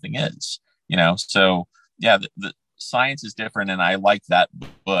that something is, So yeah, the science is different. And I like that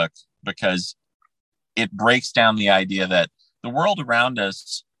book because it breaks down the idea that the world around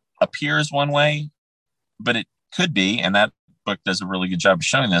us appears one way, but it could be, and that book does a really good job of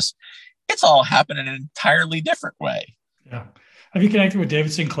showing this, it's all happening in an entirely different way. Yeah. Have you connected with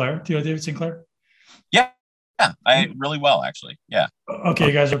David Sinclair? Do you know David Sinclair? Yeah. I really well, actually. Yeah. Okay.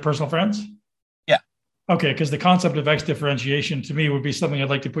 You guys are personal friends? Yeah. Okay. Because the concept of X differentiation to me would be something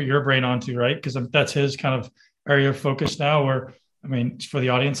I'd like to put your brain onto, right? Because that's his kind of area of focus now, where, I mean, for the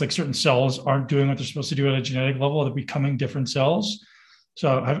audience, like certain cells aren't doing what they're supposed to do at a genetic level. They're becoming different cells.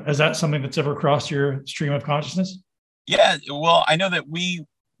 So is that something that's ever crossed your stream of consciousness? Yeah. Well, I know that we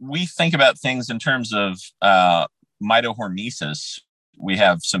think about things in terms of mitohormesis. We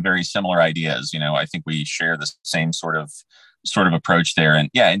have some very similar ideas. I think we share the same sort of approach there. And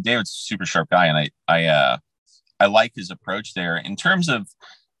yeah, and David's a super sharp guy. And I like his approach there. In terms of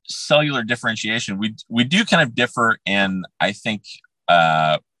cellular differentiation, we do kind of differ in, I think,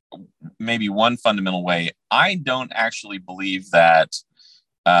 maybe one fundamental way. I don't actually believe that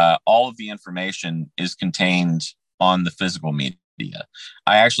all of the information is contained on the physical media.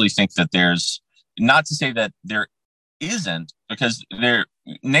 I actually think that there's, not to say that there isn't, because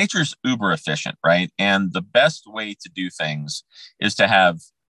nature's uber efficient, right? And the best way to do things is to have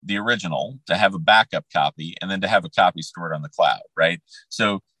the original, to have a backup copy, and then to have a copy stored on the cloud, right?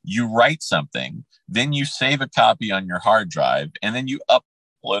 So you write something, then you save a copy on your hard drive, and then you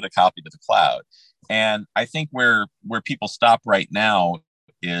upload a copy to the cloud. And I think where people stop right now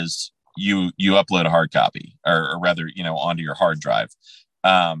is you upload a hard copy, or rather, onto your hard drive.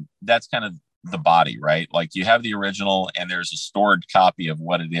 That's kind of the body, right? Like you have the original and there's a stored copy of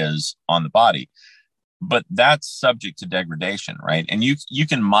what it is on the body, but that's subject to degradation, right? And you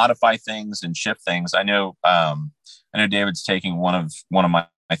can modify things and shift things. I know David's taking one of my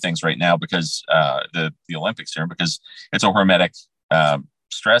things right now because the Olympics here, because it's a hormetic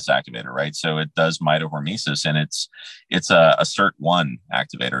stress activator, right? So it does mitohormesis, and it's a SIRT1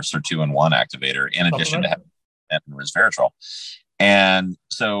 activator, SIRT2 and 1 activator, in addition to resveratrol. And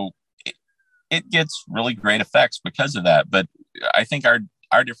so it gets really great effects because of that. But I think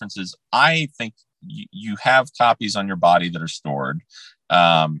our difference is, I think you have copies on your body that are stored,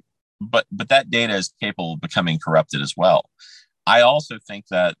 but that data is capable of becoming corrupted as well. I also think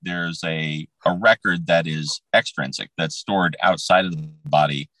that there's a record that is extrinsic, that's stored outside of the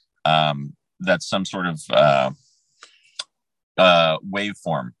body. That's some sort of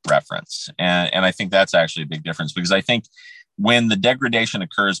waveform reference. And I think that's actually a big difference, because I think when the degradation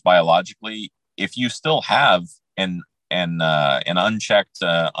occurs biologically, if you still have an unchecked,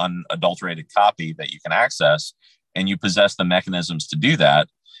 unadulterated copy that you can access, and you possess the mechanisms to do that,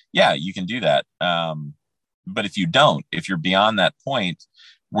 yeah, you can do that. But if you don't, if you're beyond that point,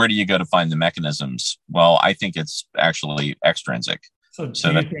 where do you go to find the mechanisms? Well, I think it's actually extrinsic. So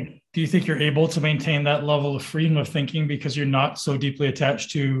do you think you're able to maintain that level of freedom of thinking because you're not so deeply attached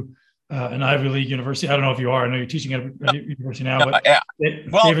to an Ivy League university? I don't know if you are. I know you're teaching at a university now, but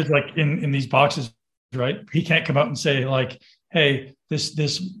David's like in these boxes, right? He can't come out and say like, hey,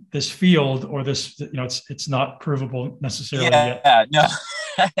 this field or this, it's not provable necessarily yet. Yeah, no.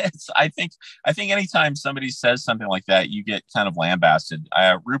 I think anytime somebody says something like that, you get kind of lambasted.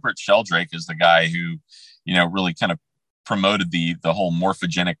 Rupert Sheldrake is the guy who, really kind of promoted the whole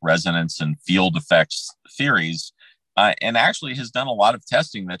morphogenic resonance and field effects theories, and actually has done a lot of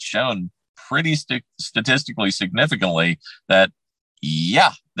testing that's shown pretty statistically significantly that,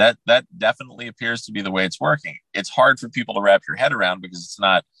 yeah, that definitely appears to be the way it's working. It's hard for people to wrap your head around because it's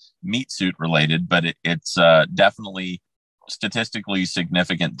not meat suit related, but it's definitely statistically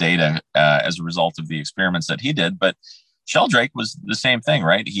significant data as a result of the experiments that he did. But Sheldrake was the same thing,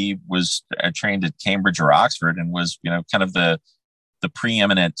 right? He was trained at Cambridge or Oxford and was, kind of the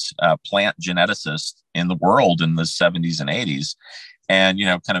preeminent plant geneticist in the world in the 70s and 80s, and,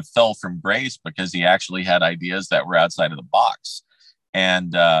 kind of fell from grace because he actually had ideas that were outside of the box.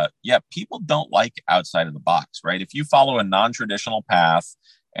 And people don't like outside of the box, right? If you follow a non-traditional path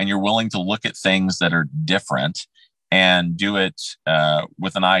and you're willing to look at things that are different and do it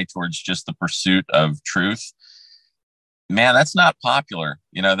with an eye towards just the pursuit of truth, man, that's not popular.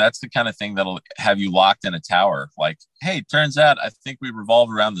 That's the kind of thing that'll have you locked in a tower. Like, hey, turns out I think we revolve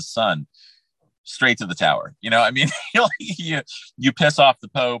around the sun. Straight to the tower. You piss off the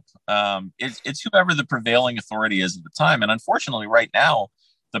Pope. It's whoever the prevailing authority is at the time. And unfortunately, right now,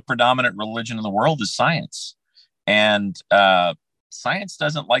 the predominant religion in the world is science. And science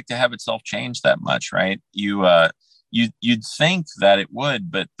doesn't like to have itself changed that much, right? You'd think that it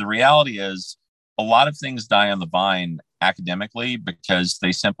would, but the reality is a lot of things die on the vine academically because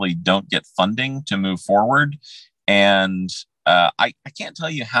they simply don't get funding to move forward. And I can't tell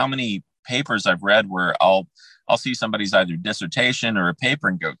you how many papers I've read where I'll see somebody's either dissertation or a paper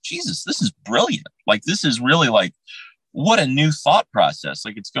and go, Jesus, this is brilliant. Like, this is really like, what a new thought process.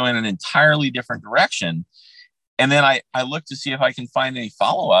 Like, it's going in an entirely different direction. And then I look to see if I can find any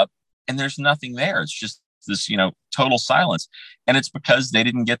follow-up, and there's nothing there. It's just this, total silence. And it's because they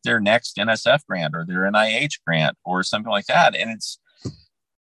didn't get their next NSF grant or their NIH grant or something like that. And it's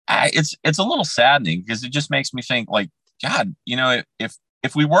a little saddening because it just makes me think, like, God,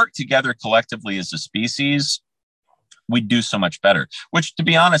 if we work together collectively as a species, we'd do so much better. Which, to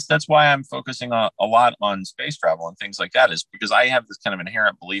be honest, that's why I'm focusing a lot on space travel and things like that, is because I have this kind of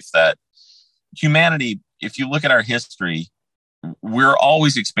inherent belief that humanity, if you look at our history, we're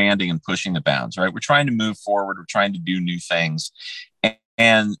always expanding and pushing the bounds, right? We're trying to move forward. We're trying to do new things.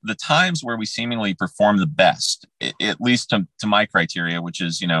 And the times where we seemingly perform the best, at least to my criteria, which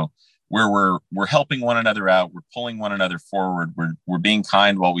is, where we're helping one another out, we're pulling one another forward, we're being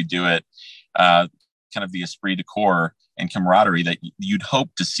kind while we do it, kind of the esprit de corps and camaraderie that you'd hope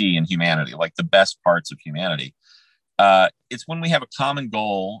to see in humanity, like the best parts of humanity. It's when we have a common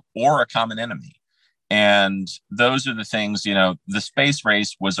goal or a common enemy. And those are the things, the space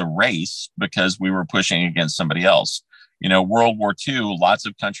race was a race because we were pushing against somebody else. World War II, lots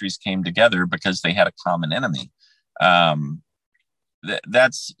of countries came together because they had a common enemy.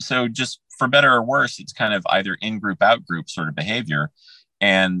 That's so, just for better or worse, it's kind of either in-group, out-group sort of behavior.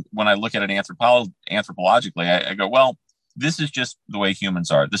 And when I look at it anthropologically, I go, well, this is just the way humans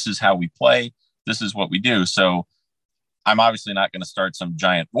are. This is how we play. This is what we do. So I'm obviously not going to start some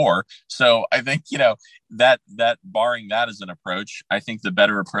giant war. So I think, that barring that as an approach, I think the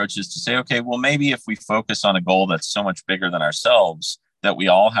better approach is to say, okay, well, maybe if we focus on a goal that's so much bigger than ourselves, that we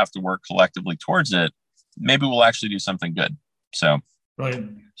all have to work collectively towards it, maybe we'll actually do something good. So.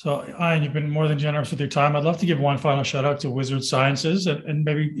 Brilliant. So, Ian, you've been more than generous with your time. I'd love to give one final shout out to Wizard Sciences, and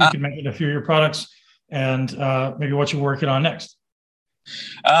maybe you can mention a few of your products and maybe what you're working on next.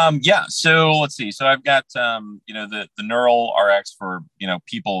 Yeah. So let's see. So I've got, the Neural RX for,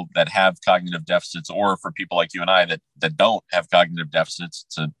 people that have cognitive deficits, or for people like you and I that don't have cognitive deficits.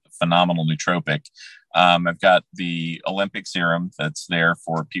 It's a phenomenal nootropic. I've got the Olympic serum that's there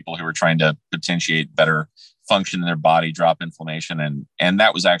for people who are trying to potentiate better function in their body, drop inflammation. And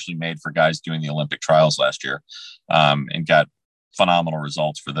that was actually made for guys doing the Olympic trials last year, and got phenomenal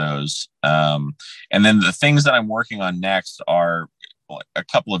results for those. And then the things that I'm working on next are a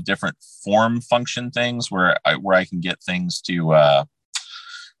couple of different form function things where I can get things to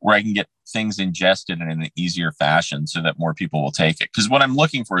where I can get things ingested in an easier fashion so that more people will take it. Because what I'm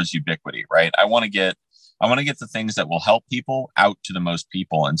looking for is ubiquity, right? I want to get the things that will help people out to the most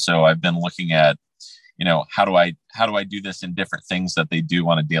people. And so I've been looking at, how do I do this in different things that they do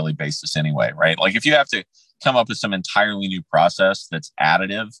on a daily basis anyway, right? Like if you have to come up with some entirely new process that's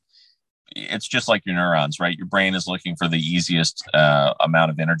additive, it's just like your neurons, right? Your brain is looking for the easiest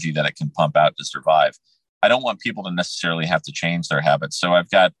amount of energy that it can pump out to survive. I don't want people to necessarily have to change their habits. So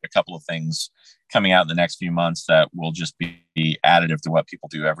I've got a couple of things coming out in the next few months that will just be additive to what people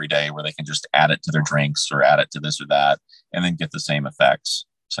do every day, where they can just add it to their drinks or add it to this or that and then get the same effects.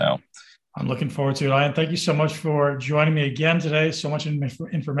 So I'm looking forward to it. Ian, thank you so much for joining me again today. So much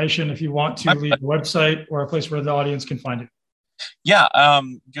information. If you want to leave a website or a place where the audience can find you. Yeah,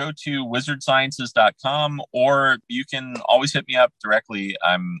 go to wizardsciences.com, or you can always hit me up directly.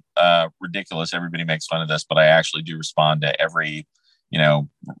 I'm ridiculous. Everybody makes fun of this, but I actually do respond to every,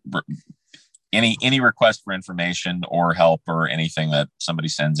 any request for information or help or anything that somebody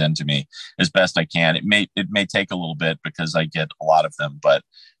sends in to me as best I can. It may take a little bit because I get a lot of them, but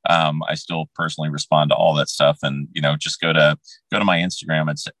I still personally respond to all that stuff. And just go to my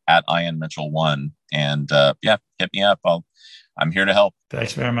Instagram. It's at IanMitchell1, and hit me up. I'm here to help.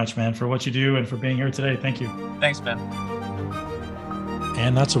 Thanks very much, man, for what you do and for being here today. Thank you. Thanks, Ben.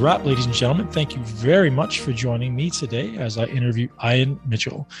 And that's a wrap, ladies and gentlemen. Thank you very much for joining me today as I interview Ian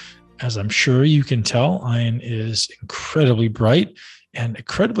Mitchell. As I'm sure you can tell, Ian is incredibly bright and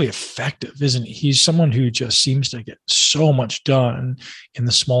incredibly effective, isn't he? He's someone who just seems to get so much done in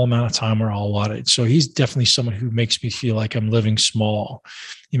the small amount of time we're all allotted. So he's definitely someone who makes me feel like I'm living small.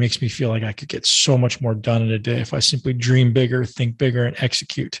 He makes me feel like I could get so much more done in a day if I simply dream bigger, think bigger, and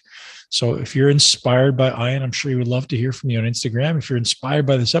execute. So if you're inspired by Ian, I'm sure he would love to hear from you on Instagram. If you're inspired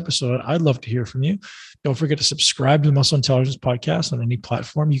by this episode, I'd love to hear from you. Don't forget to subscribe to the Muscle Intelligence Podcast on any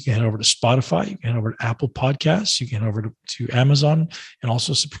platform. You can head over to Spotify, you can head over to Apple Podcasts, you can head over to Amazon, and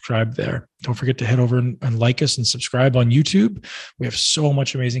also subscribe there. Don't forget to head over and like us and subscribe on YouTube. We have so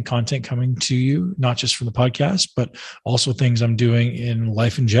much amazing content coming to you, not just from the podcast, but also things I'm doing in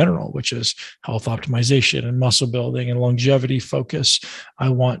life in general, which is health optimization and muscle building and longevity focus. I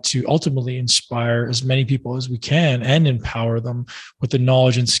want to ultimately inspire as many people as we can and empower them with the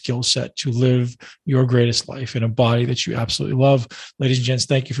knowledge and skill set to live your greatest life in a body that you absolutely love. Ladies and gents,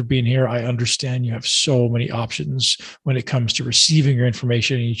 thank you for being here. I understand you have so many options when it comes to receiving your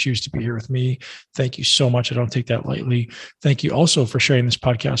information, and you choose to be here with me. Thank you so much. I don't take that lightly. Thank you also for sharing this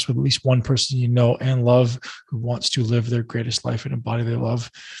podcast with at least one person you know and love who wants to live their greatest life in a body they love.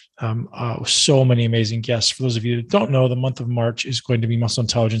 So many amazing guests. For those of you that don't know, the month of March is going to be Muscle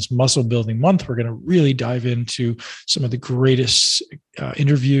Intelligence Muscle Building Month. We're going to really dive into some of the greatest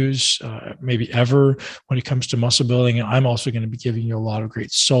interviews maybe ever when it comes to muscle building. And I'm also going to be giving you a lot of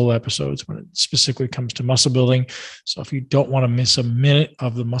great solo episodes when it specifically comes to muscle building. So if you don't want to miss a minute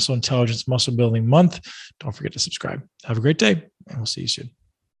of the Muscle Intelligence Muscle Building Month, don't forget to subscribe. Have a great day, and we'll see you soon.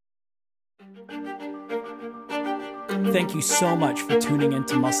 Thank you so much for tuning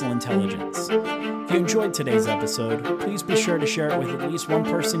into Muscle Intelligence. If you enjoyed today's episode, please be sure to share it with at least one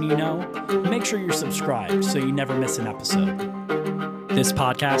person you know. Make sure you're subscribed so you never miss an episode. This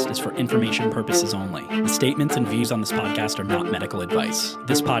podcast is for information purposes only. The statements and views on this podcast are not medical advice.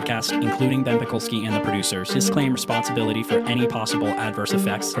 This podcast, including Ben Pekulski and the producers, disclaim responsibility for any possible adverse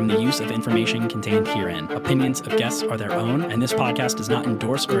effects from the use of information contained herein. Opinions of guests are their own, and this podcast does not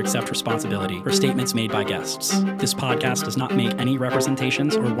endorse or accept responsibility for statements made by guests. This podcast does not make any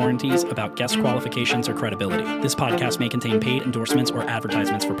representations or warranties about guest qualifications or credibility. This podcast may contain paid endorsements or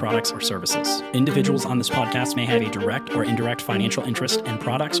advertisements for products or services. Individuals on this podcast may have a direct or indirect financial interest in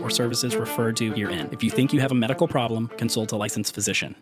products or services referred to herein. If you think you have a medical problem, consult a licensed physician.